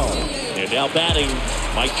 Wow. And now batting,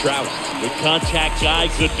 Mike Trout. Good contact guy,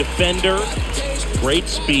 good defender, great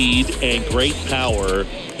speed and great power.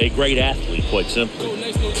 A great athlete, quite simply.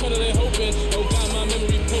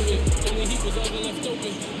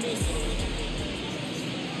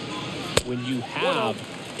 When you have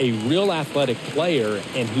a real athletic player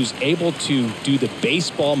and who's able to do the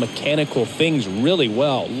baseball mechanical things really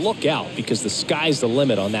well, look out, because the sky's the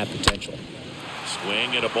limit on that potential.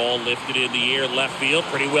 Swing and a ball lifted in the air, left field,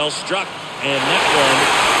 pretty well struck, and that one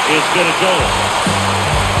is going to go.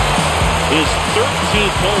 His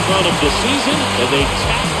 13th home run of the season, and they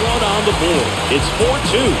tack one on the board. It's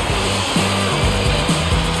 4-2.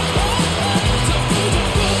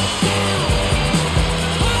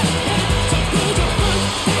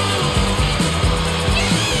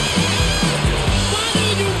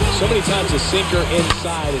 So many times a sinker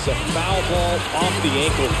inside is a foul ball off the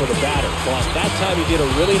ankle for the batter. But that time he did a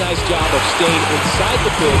really nice job of staying inside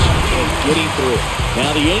the pitch and getting through.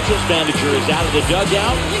 Now the Angels manager is out of the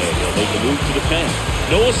dugout, and they'll make a move to the pen.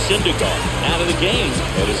 Noah Syndergaard out of the game.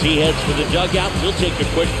 And as he heads for the dugout, we'll take a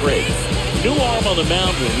quick break. New arm on the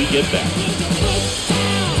mound when we get back.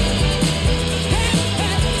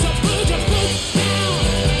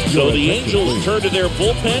 So the Angels turn to their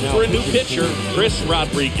bullpen for a new pitcher, Chris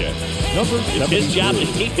Rodriguez. It's his job to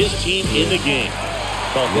keep his team in the game.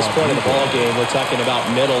 Well, at this point in the ball game, we're talking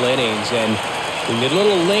about middle innings, and we need a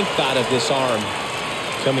little length out of this arm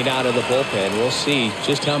coming out of the bullpen. We'll see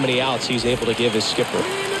just how many outs he's able to give his skipper.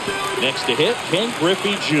 Next to hit, Ken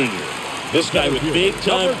Griffey Jr. This guy with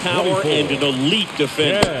big-time power and an elite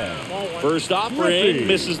defender. First offering,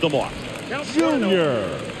 misses the mark.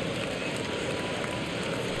 Junior.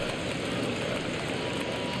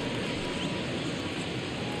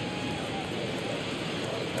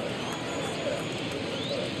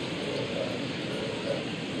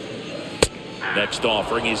 Next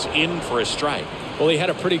offering is in for a strike. Well, he had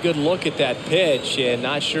a pretty good look at that pitch and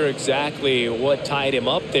not sure exactly what tied him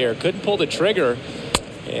up there. Couldn't pull the trigger,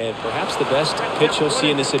 and perhaps the best pitch he'll see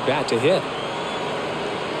in this at-bat to hit.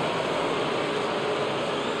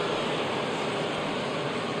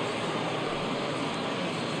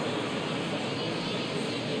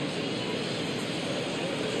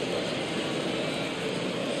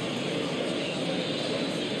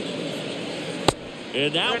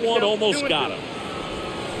 And that one almost got him.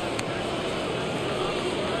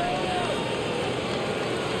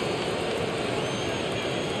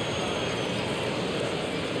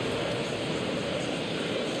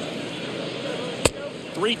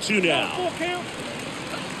 Three-two now.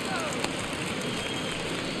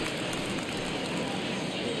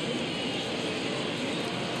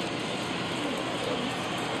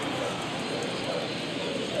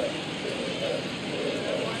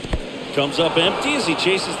 Comes up empty as he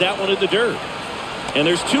chases that one in the dirt. And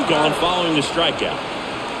there's 2 gone following the strikeout.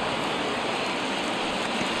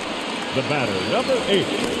 The batter, number 8,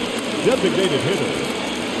 designated hitter,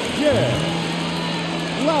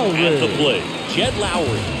 Jed Lowry. At the plate, Jed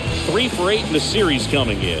Lowry, 3 for 8 in the series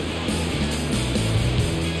coming in.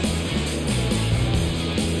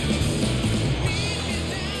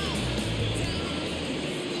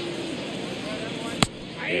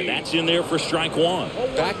 And that's in there for strike 1.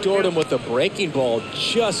 Backdoored him with a breaking ball.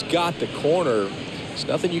 Just got the corner. There's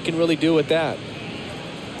nothing you can really do with that.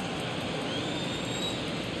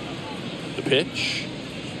 The pitch.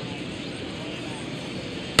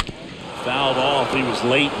 Fouled off. He was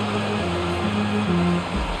late.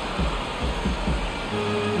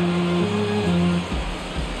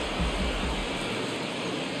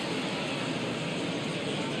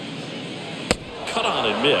 Cut on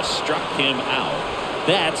and miss. Struck him out.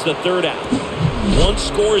 That's the 3rd out. 1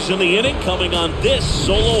 scores in the inning coming on this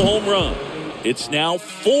solo home run. It's now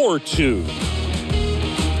 4-2.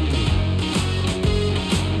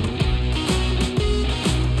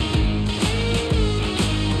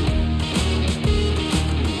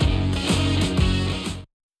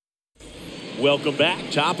 Welcome back.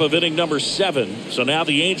 Top of inning number 7. So now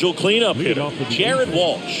the Angel cleanup hitter, Jared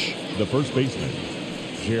Walsh. The first baseman,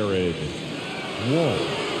 Jared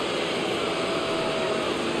Walsh.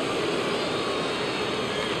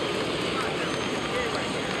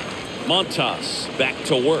 Montas back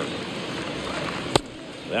to work.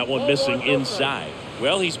 That one missing inside.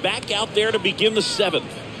 Well, he's back out there to begin the 7th.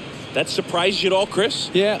 That surprised you at all, Chris?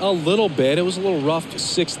 Yeah, a little bit. It was a little rough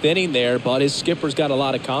 6th inning there, but his skipper's got a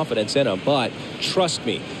lot of confidence in him. But trust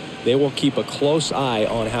me, they will keep a close eye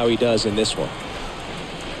on how he does in this one.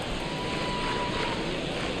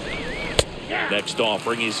 Next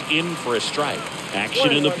offering is in for a strike.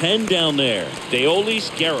 Action in the pen down there. Deolis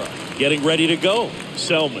Guerra getting ready to go.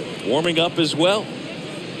 Selman warming up as well.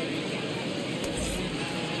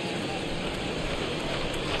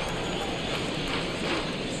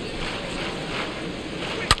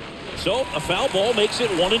 So a foul ball makes it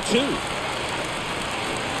 1-2.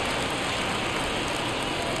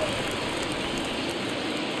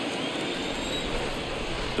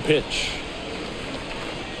 The pitch.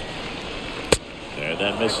 There,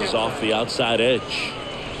 that misses off the outside edge.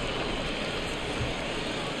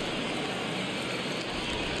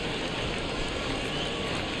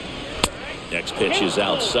 Next pitch is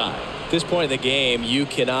outside. At this point in the game, you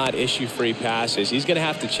cannot issue free passes. He's going to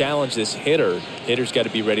have to challenge this hitter. Hitter's got to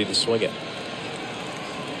be ready to swing it.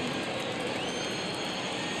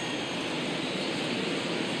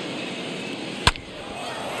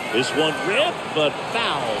 This one ripped, but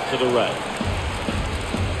foul to the right.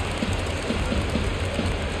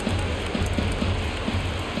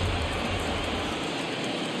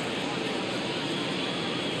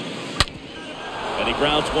 And he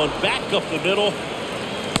grounds one back up the middle.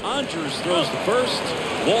 Andrews throws the first.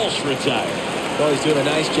 Walsh retired. Well, he's doing a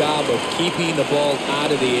nice job of keeping the ball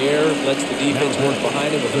out of the air. Lets the defense work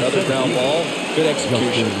behind him with another ground ball. Good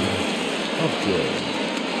execution.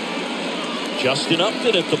 Justin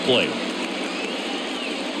Upton at the plate.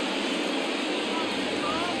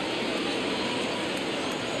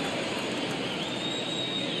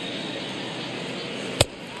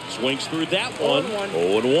 Swings through that one.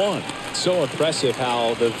 0-1. So impressive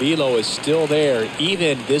how the velo is still there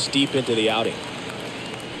even this deep into the outing.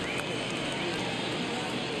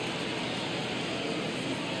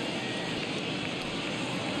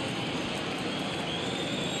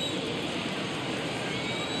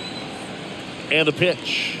 And the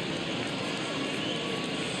pitch.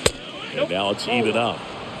 And now it's even up.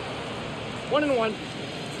 1-1.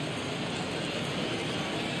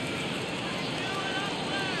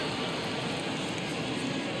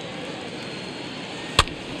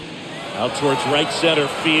 Out towards right center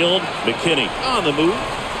field. McKinney on the move.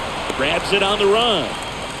 Grabs it on the run.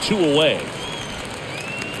 2 away.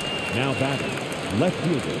 Now batting, left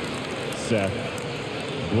fielder, Seth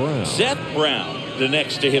Brown. Seth Brown, the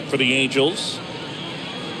next to hit for the Angels.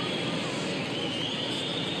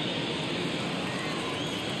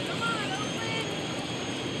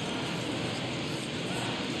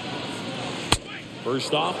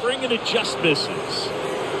 First offering, and it just misses.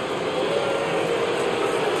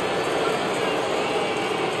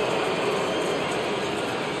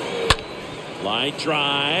 Line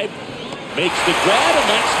drive. Makes the grab, and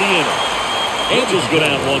that's the inning. Angels go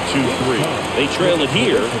down 1-2-3. They trail it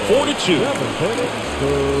here 4-2.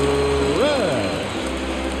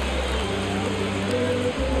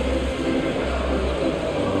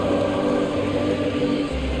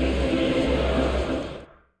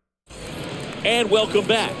 And welcome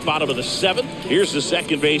back. Bottom of the 7th. Here's the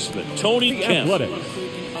second baseman, Tony The Kemp. Athletics.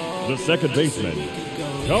 The second baseman,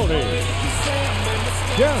 Tony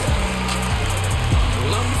Kemp.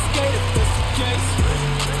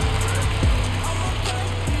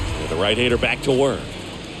 With the right-hander back to work.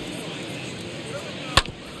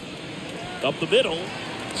 Up the middle.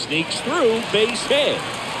 Sneaks through. Base hit.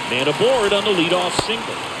 Man aboard on the leadoff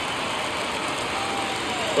single.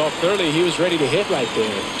 Well, clearly he was ready to hit right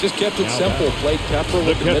there. Just kept it simple. Played Pepper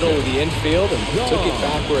with the middle of the infield and took it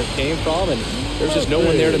back where it came from. And there's just no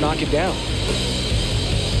one there to knock it down.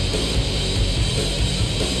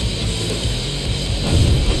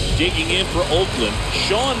 Digging in for Oakland,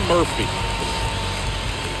 Sean Murphy.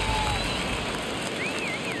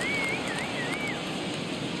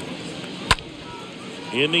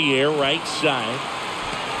 In the air, right side.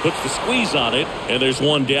 Puts the squeeze on it, and there's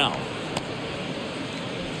one down.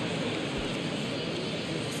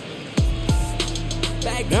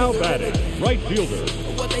 Now batting, right fielder,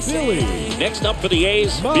 Billy. Next up for the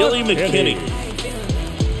A's, Billy McKinney.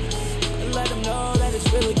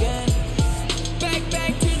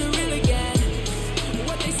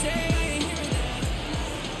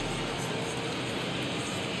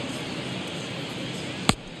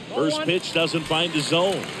 First pitch doesn't find the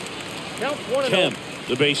zone. Kemp,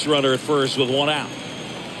 the base runner at first with one out.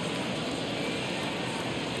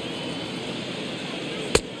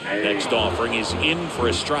 Next offering is in for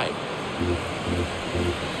a strike.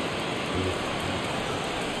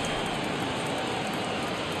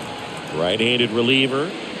 Right-handed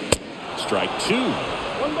reliever. Strike 2.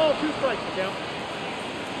 1 ball, 2 strikes, count.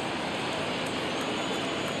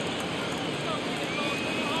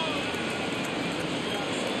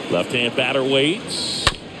 Left-hand batter waits.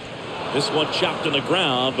 This one chopped in the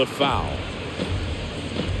ground, but foul.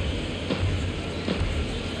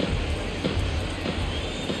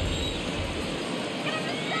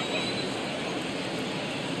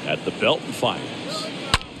 At the belt and fires.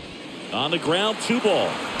 On the ground, 2 ball.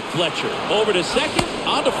 Fletcher over to second,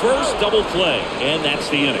 on to first, double play. And that's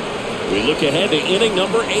the inning. We look ahead to inning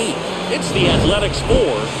number 8. It's the Athletics 4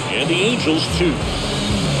 and the Angels 2.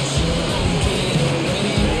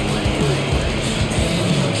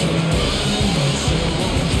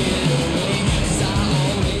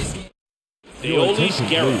 Neolis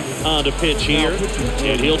Garrett on to pitch here,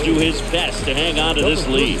 and he'll do his best to hang on to this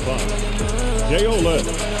lead. Neolis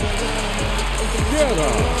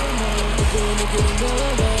Garrett.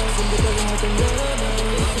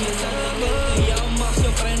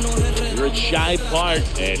 You're at Shive Park,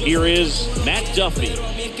 and here is Matt Duffy.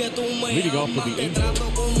 Leading off for the Angels,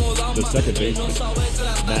 the second baseman,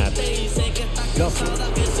 Matt Duffy.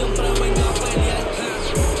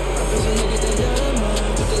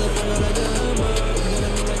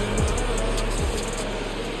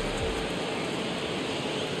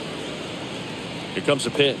 Here comes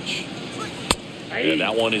a pitch. And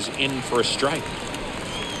that one is in for a strike.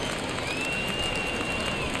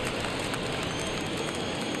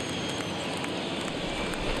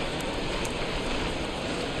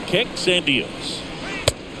 Kicks and deals.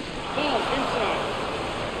 Ball inside.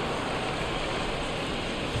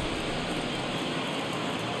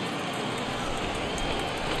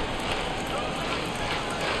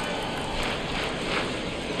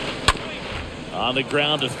 On the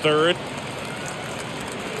ground to third.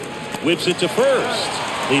 Whips it to first.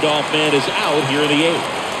 Leadoff man is out here in the 8th.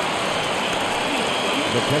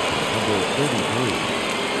 The catcher, number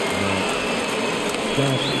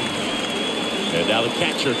 33, And now the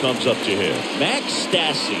catcher comes up to him. Max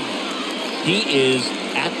Stassi. He is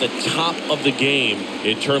at the top of the game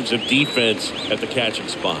in terms of defense at the catching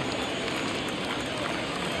spot.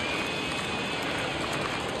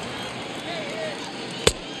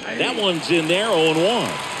 That one's in there, 0-1.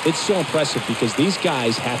 It's so impressive because these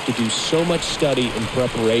guys have to do so much study and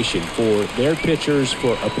preparation for their pitchers,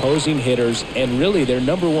 for opposing hitters, and really their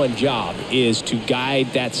number one job is to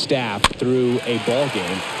guide that staff through a ball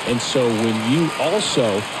game. And so when you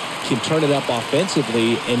also can turn it up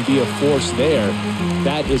offensively and be a force there,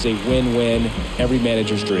 that is a win-win, every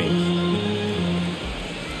manager's dream.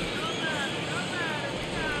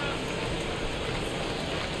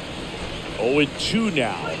 Oh, 2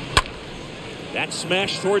 now. That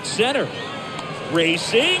smash towards center.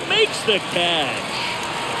 Racing makes the catch.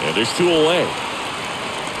 And there's 2 away.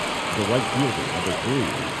 the right fielder, number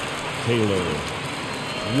 3, Taylor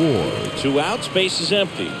Ward. 2 outs, base is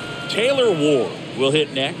empty. Taylor Ward will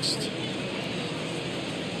hit next.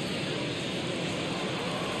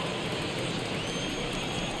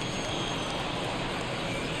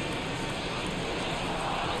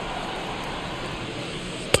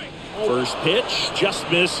 First pitch just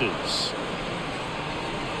misses.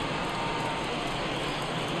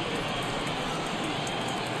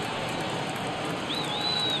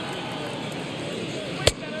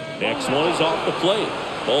 Next one is off the plate.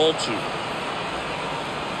 Ball 2.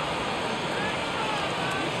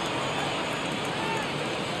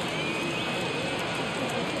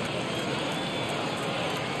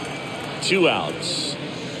 Two outs.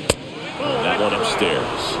 That one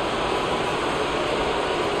upstairs.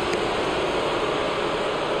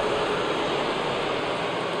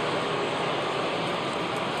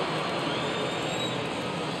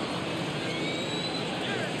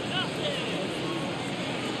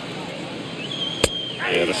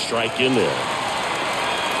 And a strike in there.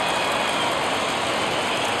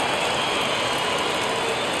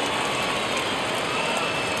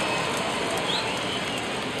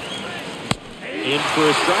 In for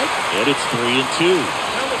a strike, and it's 3-2.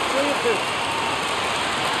 Now it's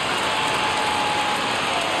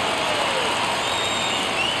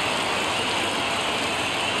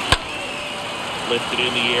 3-2. Lifted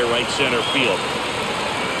in the air, right center field.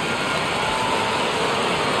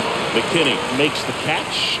 McKinney makes the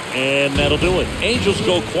catch, and that'll do it. Angels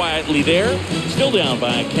go quietly there, still down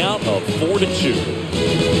by a count of 4-2.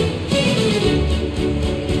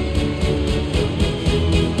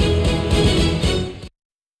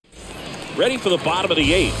 Ready for the bottom of the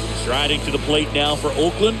 8th. Striding to the plate now for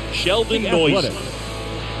Oakland, Sheldon Noisy.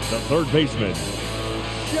 The third baseman,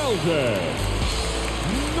 Sheldon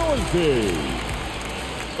Noisy.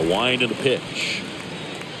 The wind and the pitch.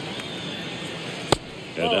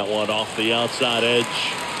 And that one off the outside edge.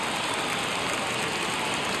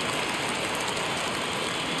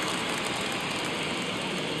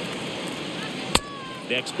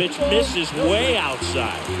 Next pitch misses way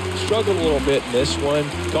outside. Struggled a little bit in this one.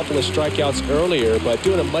 A couple of strikeouts earlier, but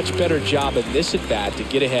doing a much better job in this at bat to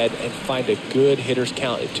get ahead and find a good hitter's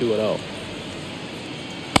count at 2-0.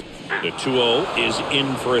 The 2-0 is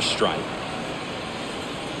in for a strike.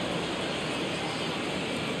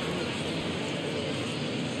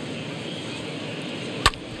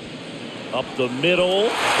 Up the middle,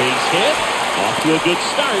 base hit. Off to a good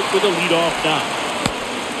start with a leadoff knock.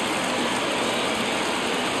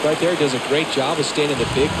 Right there, does a great job of staying in the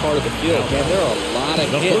big part of the field. Man, there are a lot of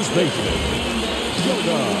The hits. first baseman,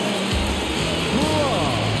 Sheldon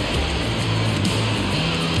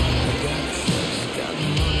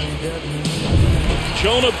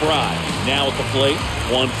Jonah Bride now at the plate,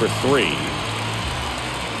 1 for 3.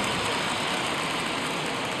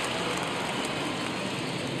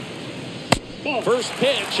 First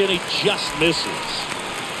pitch, and he just misses.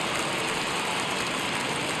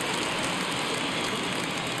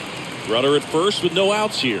 Runner at first with no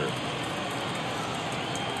outs here.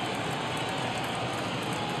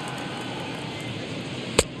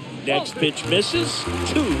 Next pitch misses.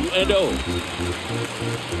 2-0.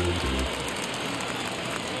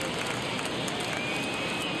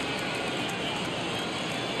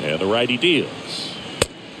 And the righty deals.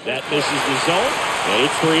 That misses the zone, and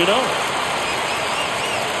it's 3-0.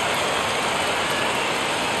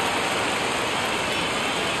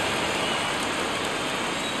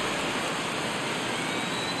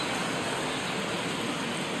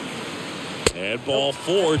 And ball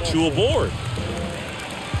 4, 2 aboard.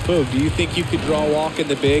 Boog, do you think you could draw a walk in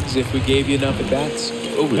the bigs if we gave you enough at bats?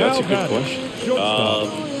 Oh, that's a good question.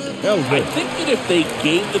 I think that if they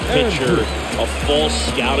gave the pitcher a false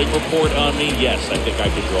scouting report on me, yes, I think I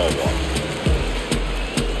could draw a walk.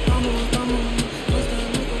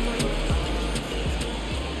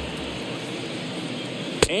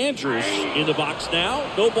 Andrews in the box now.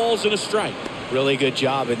 No balls and a strike. Really good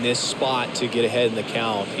job in this spot to get ahead in the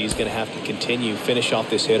count. He's going to have to continue, finish off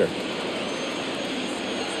this hitter.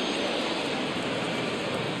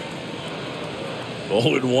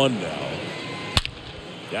 Oh, and 1 now.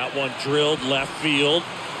 That one drilled left field.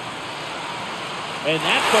 And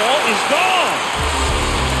that ball is gone.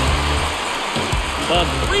 A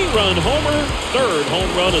 3-run homer, 3rd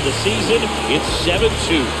home run of the season. It's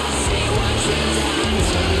 7-2.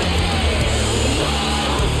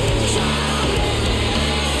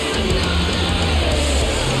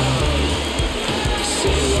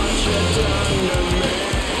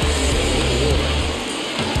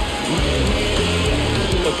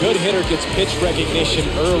 A good hitter gets pitch recognition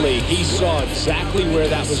early. He saw exactly where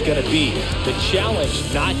that was going to be. The challenge,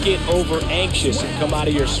 not get over anxious and come out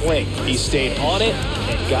of your swing. He stayed on it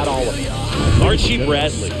and got all of it. Archie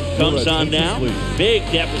Bradley comes on now. Big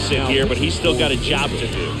deficit here, but he's still got a job to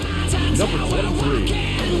do. Number 23,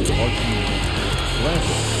 Archie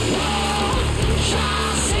Bradley.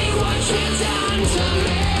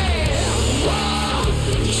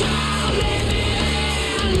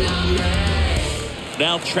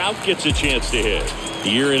 Now Trout gets a chance to hit.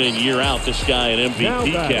 Year in and year out, this guy an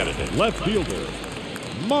MVP candidate. Left fielder,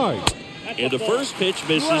 Mike And the first pitch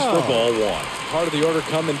misses for ball one. Part of the order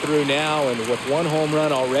coming through now, and with one home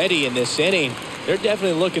run already in this inning, they're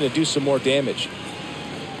definitely looking to do some more damage.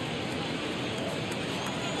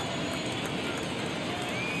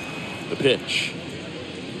 The pitch.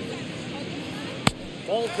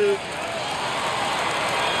 Ball two.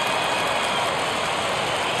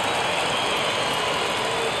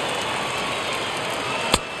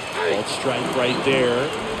 Ball strike right there.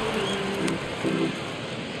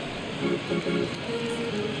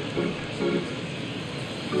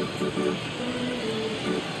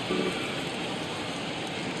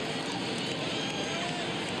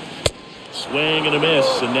 Swing and a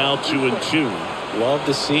miss, and now 2-2. Love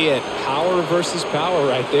to see it. Power versus power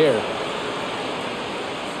right there.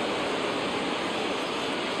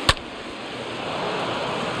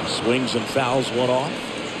 Swings and fouls one off.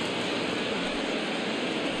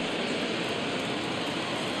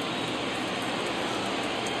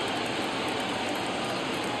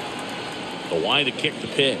 The line to kick the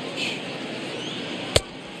pitch.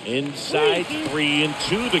 Inside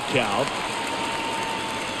 3-2 the count.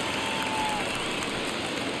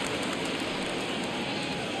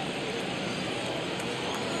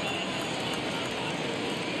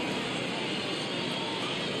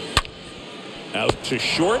 Out to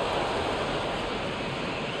short.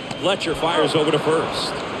 Fletcher fires over to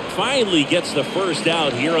first. Finally gets the first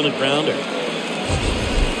out here on the grounder.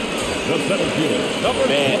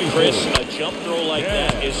 Man, Chris, a jump throw like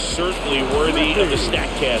that is certainly worthy of the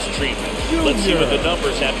StatCast treatment. Let's see what the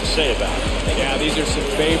numbers have to say about it. Yeah, these are some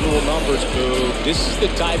favorable numbers, Boo. This is the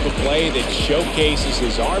type of play that showcases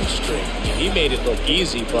his arm strength. He made it look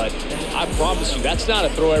easy, but I promise you, that's not a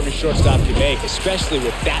throw every shortstop can make, especially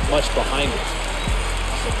with that much behind him.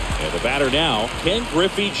 And the batter now, Ken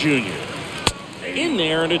Griffey Jr. In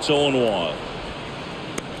there, and it's 0-1.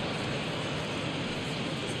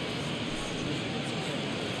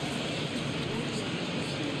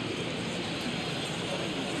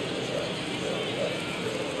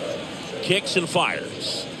 Kicks and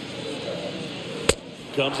fires.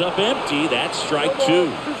 Comes up empty. That's strike two.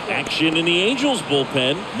 Action in the Angels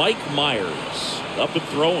bullpen. Mike Myers up and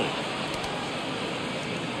throwing.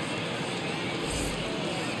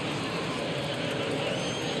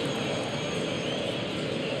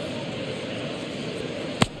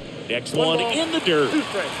 Next one in the dirt.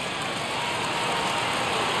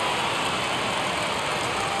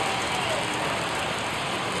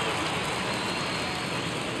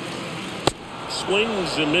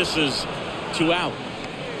 Swings and misses, 2 out.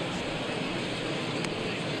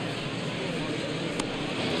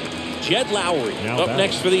 Jed Lowry Now up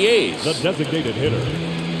next for the A's. The designated hitter,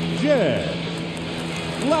 Jed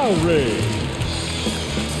Lowry.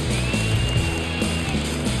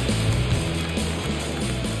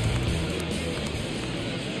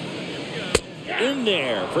 In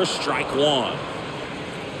there for strike one.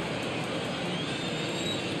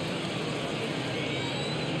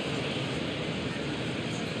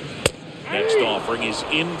 Next offering is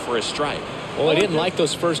in for a strike. Well, he didn't like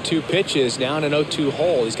those first two pitches. Now in an 0-2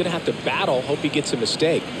 hole, he's going to have to battle. Hope he gets a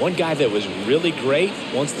mistake. One guy that was really great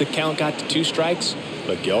once the count got to 2 strikes,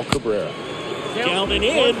 Miguel Cabrera. Counting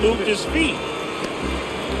in, moved his feet.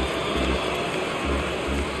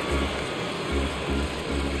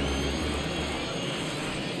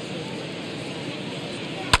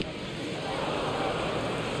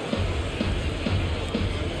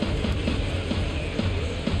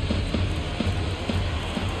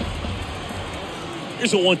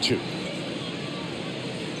 Here's a 1-2.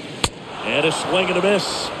 And a swing and a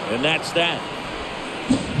miss. And that's that.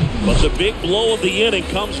 But the big blow of the inning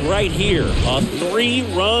comes right here. A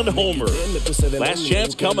 3-run homer. Last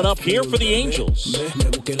chance coming up here for the Angels.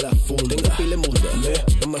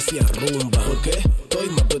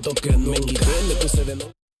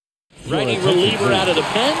 Righty reliever out of the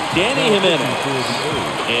pen, Danny Jimenez.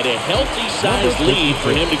 And a healthy-sized lead for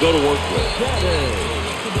him to go to work with.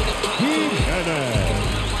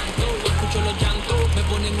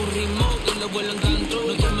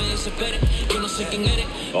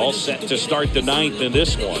 All set to start the 9th in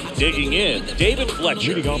this one. Digging in, David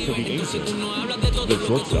Fletcher. Leading off for the Angels, the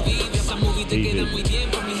shortstop, David Fletcher.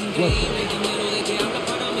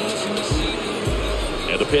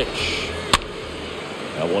 And the pitch.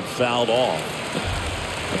 That one fouled off.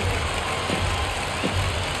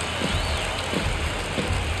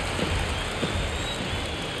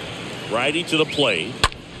 Righty to the plate.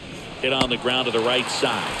 Hit on the ground to the right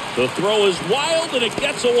side. The throw is wild and it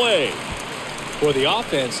gets away. For the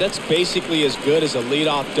offense, that's basically as good as a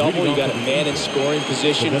leadoff double. You got a man in scoring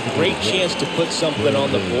position. Great chance to put something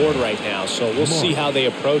on the board right now. So we'll see how they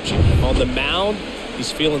approach it. On the mound,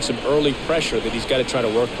 he's feeling some early pressure that he's got to try to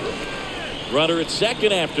work through. Runner at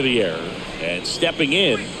second after the error. And stepping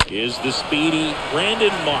in is the speedy Brandon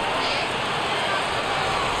Marsh.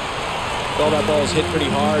 Well, that ball was hit pretty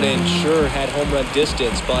hard and sure had home run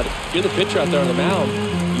distance. But if you're the pitcher out there on the mound,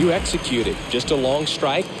 you execute it. Just a long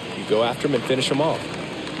strike. You go after him and finish him off.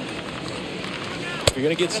 If you're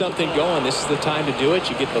going to get something going, this is the time to do it.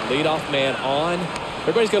 You get the leadoff man on.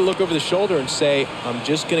 Everybody's got to look over the shoulder and say, I'm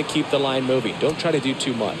just going to keep the line moving. Don't try to do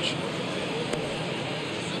too much.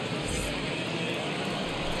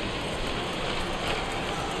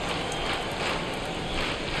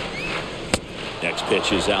 Next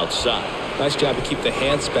pitch is outside. Nice job to keep the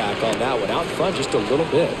hands back on that one. Out front just a little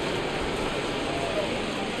bit.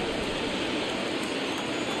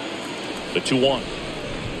 The 2-1.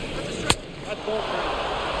 That's ball count.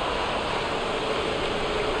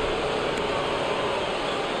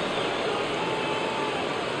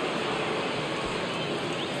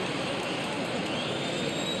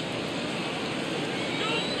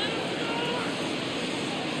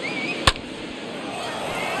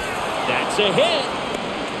 That's a hit.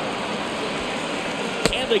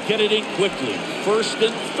 And they get it in quickly. First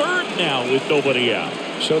and third now with nobody out.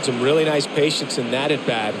 Showed some really nice patience in that at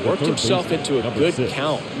bat. Worked himself into a good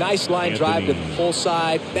count. Nice line drive to the pull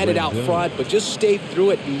side. Bet it out front, but just stayed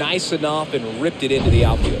through it nice enough and ripped it into the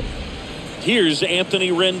outfield. Here's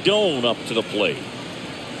Anthony Rendon up to the plate.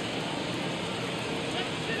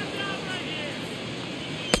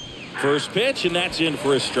 First pitch, and that's in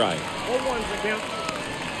for a strike. 0-1's the count.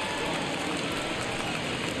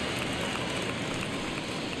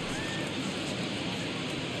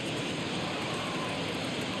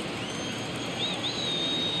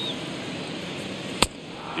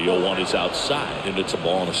 The 0-1 is outside, and it's a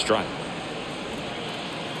ball and a strike.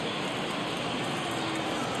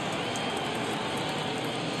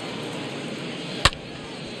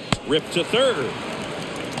 Ripped to third.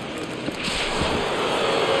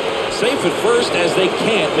 Safe at first as they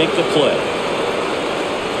can't make the play.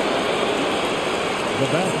 The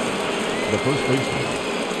batter, the first baseman,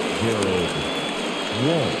 Gerald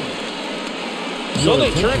Wall. So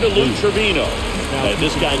they turn to Lou Trevino. And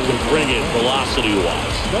this guy can bring it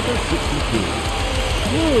velocity-wise. Number 62.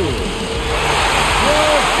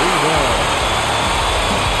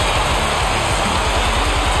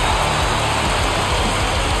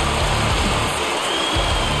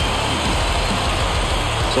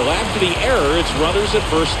 So after the error, it's runners at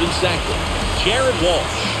first and second. Jared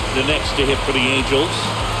Walsh, the next to hit for the Angels.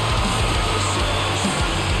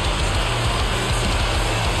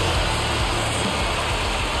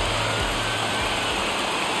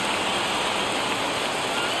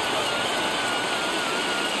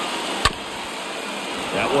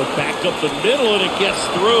 That one backed up the middle, and it gets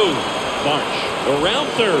through. Marsh around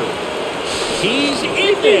third. He's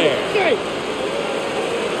in there.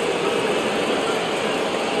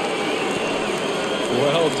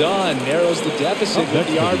 Well done. Narrows the deficit with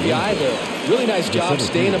the RBI there. Really nice job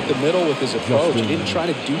staying up the middle with his approach. He didn't try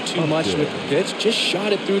to do too much with the pitch. Just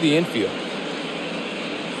shot it through the infield.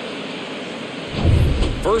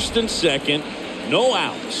 First and second, no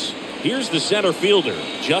outs. Here's the center fielder,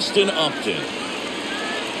 Justin Upton.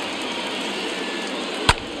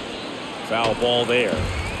 Foul ball there.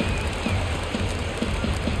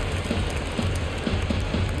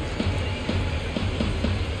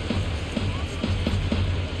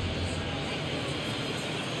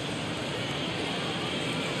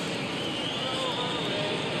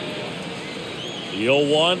 The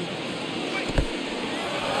 0-1.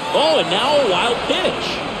 Oh, and now a wild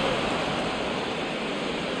pitch.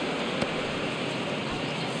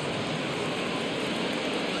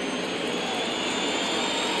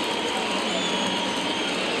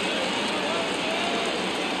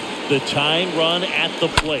 The tying run at the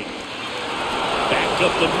plate. Back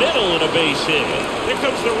up the middle and a base hit. Here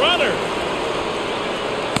comes the runner.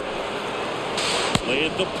 Play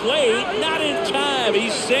at the plate. Not in time.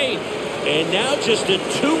 He's safe. And now just a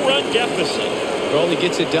 2-run deficit. Only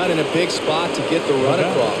gets it done in a big spot to get the run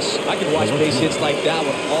across. I could watch base hits like that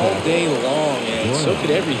one all day long, and so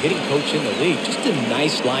could every hitting coach in the league. Just a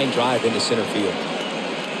nice line drive into center field.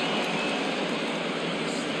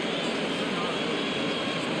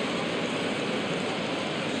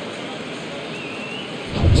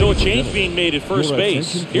 So a change being made at first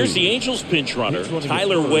base. Here's the Angels pinch runner,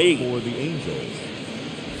 Tyler Wade. For the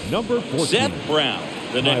Angels, number 14. Seth Brown,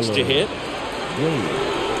 the next to hit. Wade.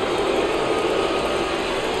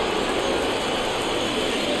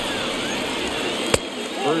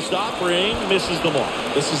 First offering misses the mark.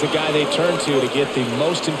 This is the guy they turn to get the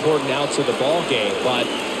most important outs of the ball game, but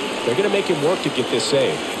they're going to make him work to get this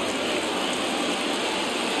save.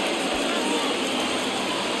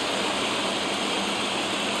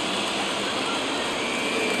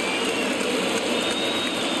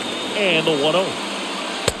 And the 1-0.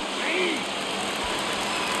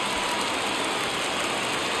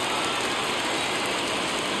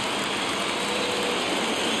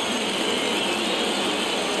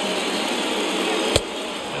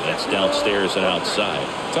 Downstairs and outside.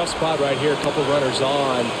 Tough spot right here. A couple runners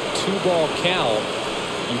on. 2-ball count.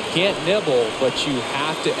 You can't nibble, but you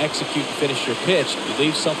have to execute and finish your pitch. You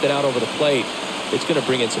leave something out over the plate, it's going to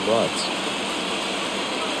bring in some runs.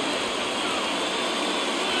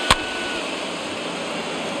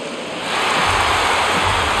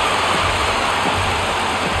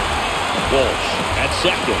 Walsh at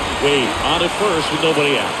second. Wade on at first with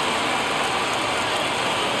nobody out.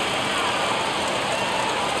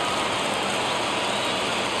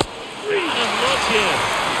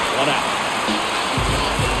 One out.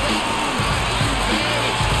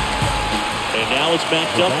 And now it's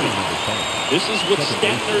backed up. This is what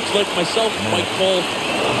stat nerds like myself might call a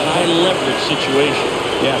high leverage situation.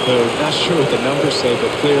 Yeah, they're not sure what the numbers say,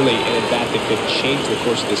 but clearly in at bat they could change the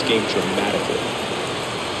course of this game dramatically.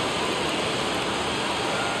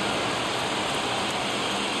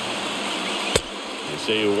 They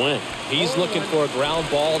say you win. He's looking for a ground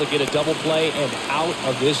ball to get a double play and out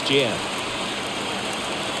of this jam.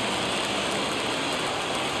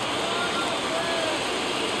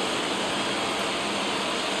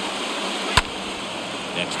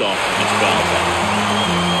 Next off, it's foul.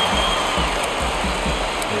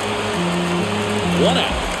 1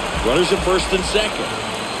 out. Runners at first and second.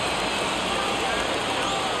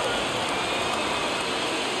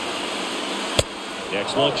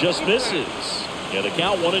 Next one just misses. Yeah, the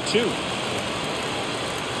count 1-2.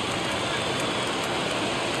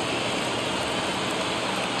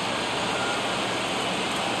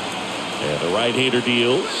 And the right-hander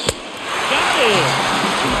deals. Got him.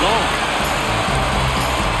 2 gone.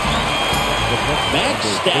 Max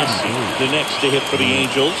Stassi, the next to hit for the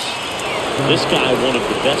Angels. This guy, one of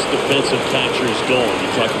the best defensive catchers going.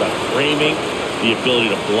 You talk about framing, the ability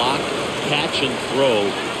to block, catch, and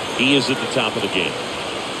throw. He is at the top of the game.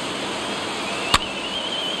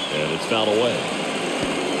 And it's fouled away.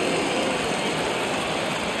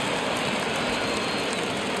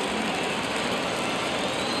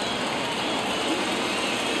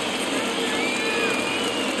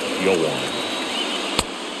 Yoan.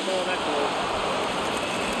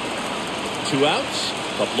 2 outs.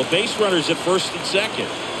 A couple of base runners at first and second.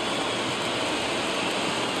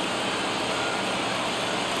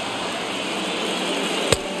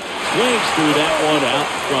 Swings through that one out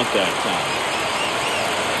front that time.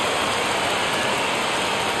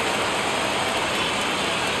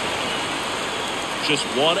 Just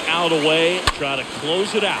 1 out away. Try to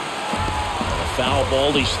close it out. A foul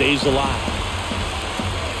ball. He stays alive.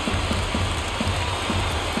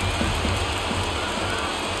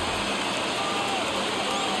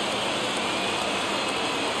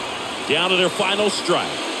 Down to their final strike.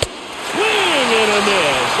 Swing and a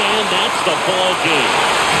miss, and that's the ball game.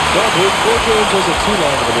 Well, dude, 4 games wasn't too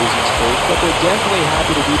long of a losing streak, but they're definitely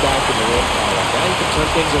happy to be back in the win column. Now you can turn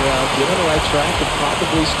things around, get on the right track, and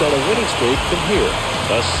probably start a winning streak from here.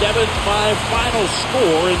 A 7-5 final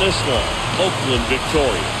score in this one. Oakland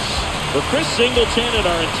victorious. For Chris Singleton and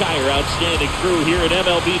our entire outstanding crew here at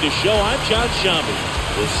MLB The Show, I'm John Shambi.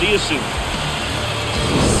 We'll see you soon.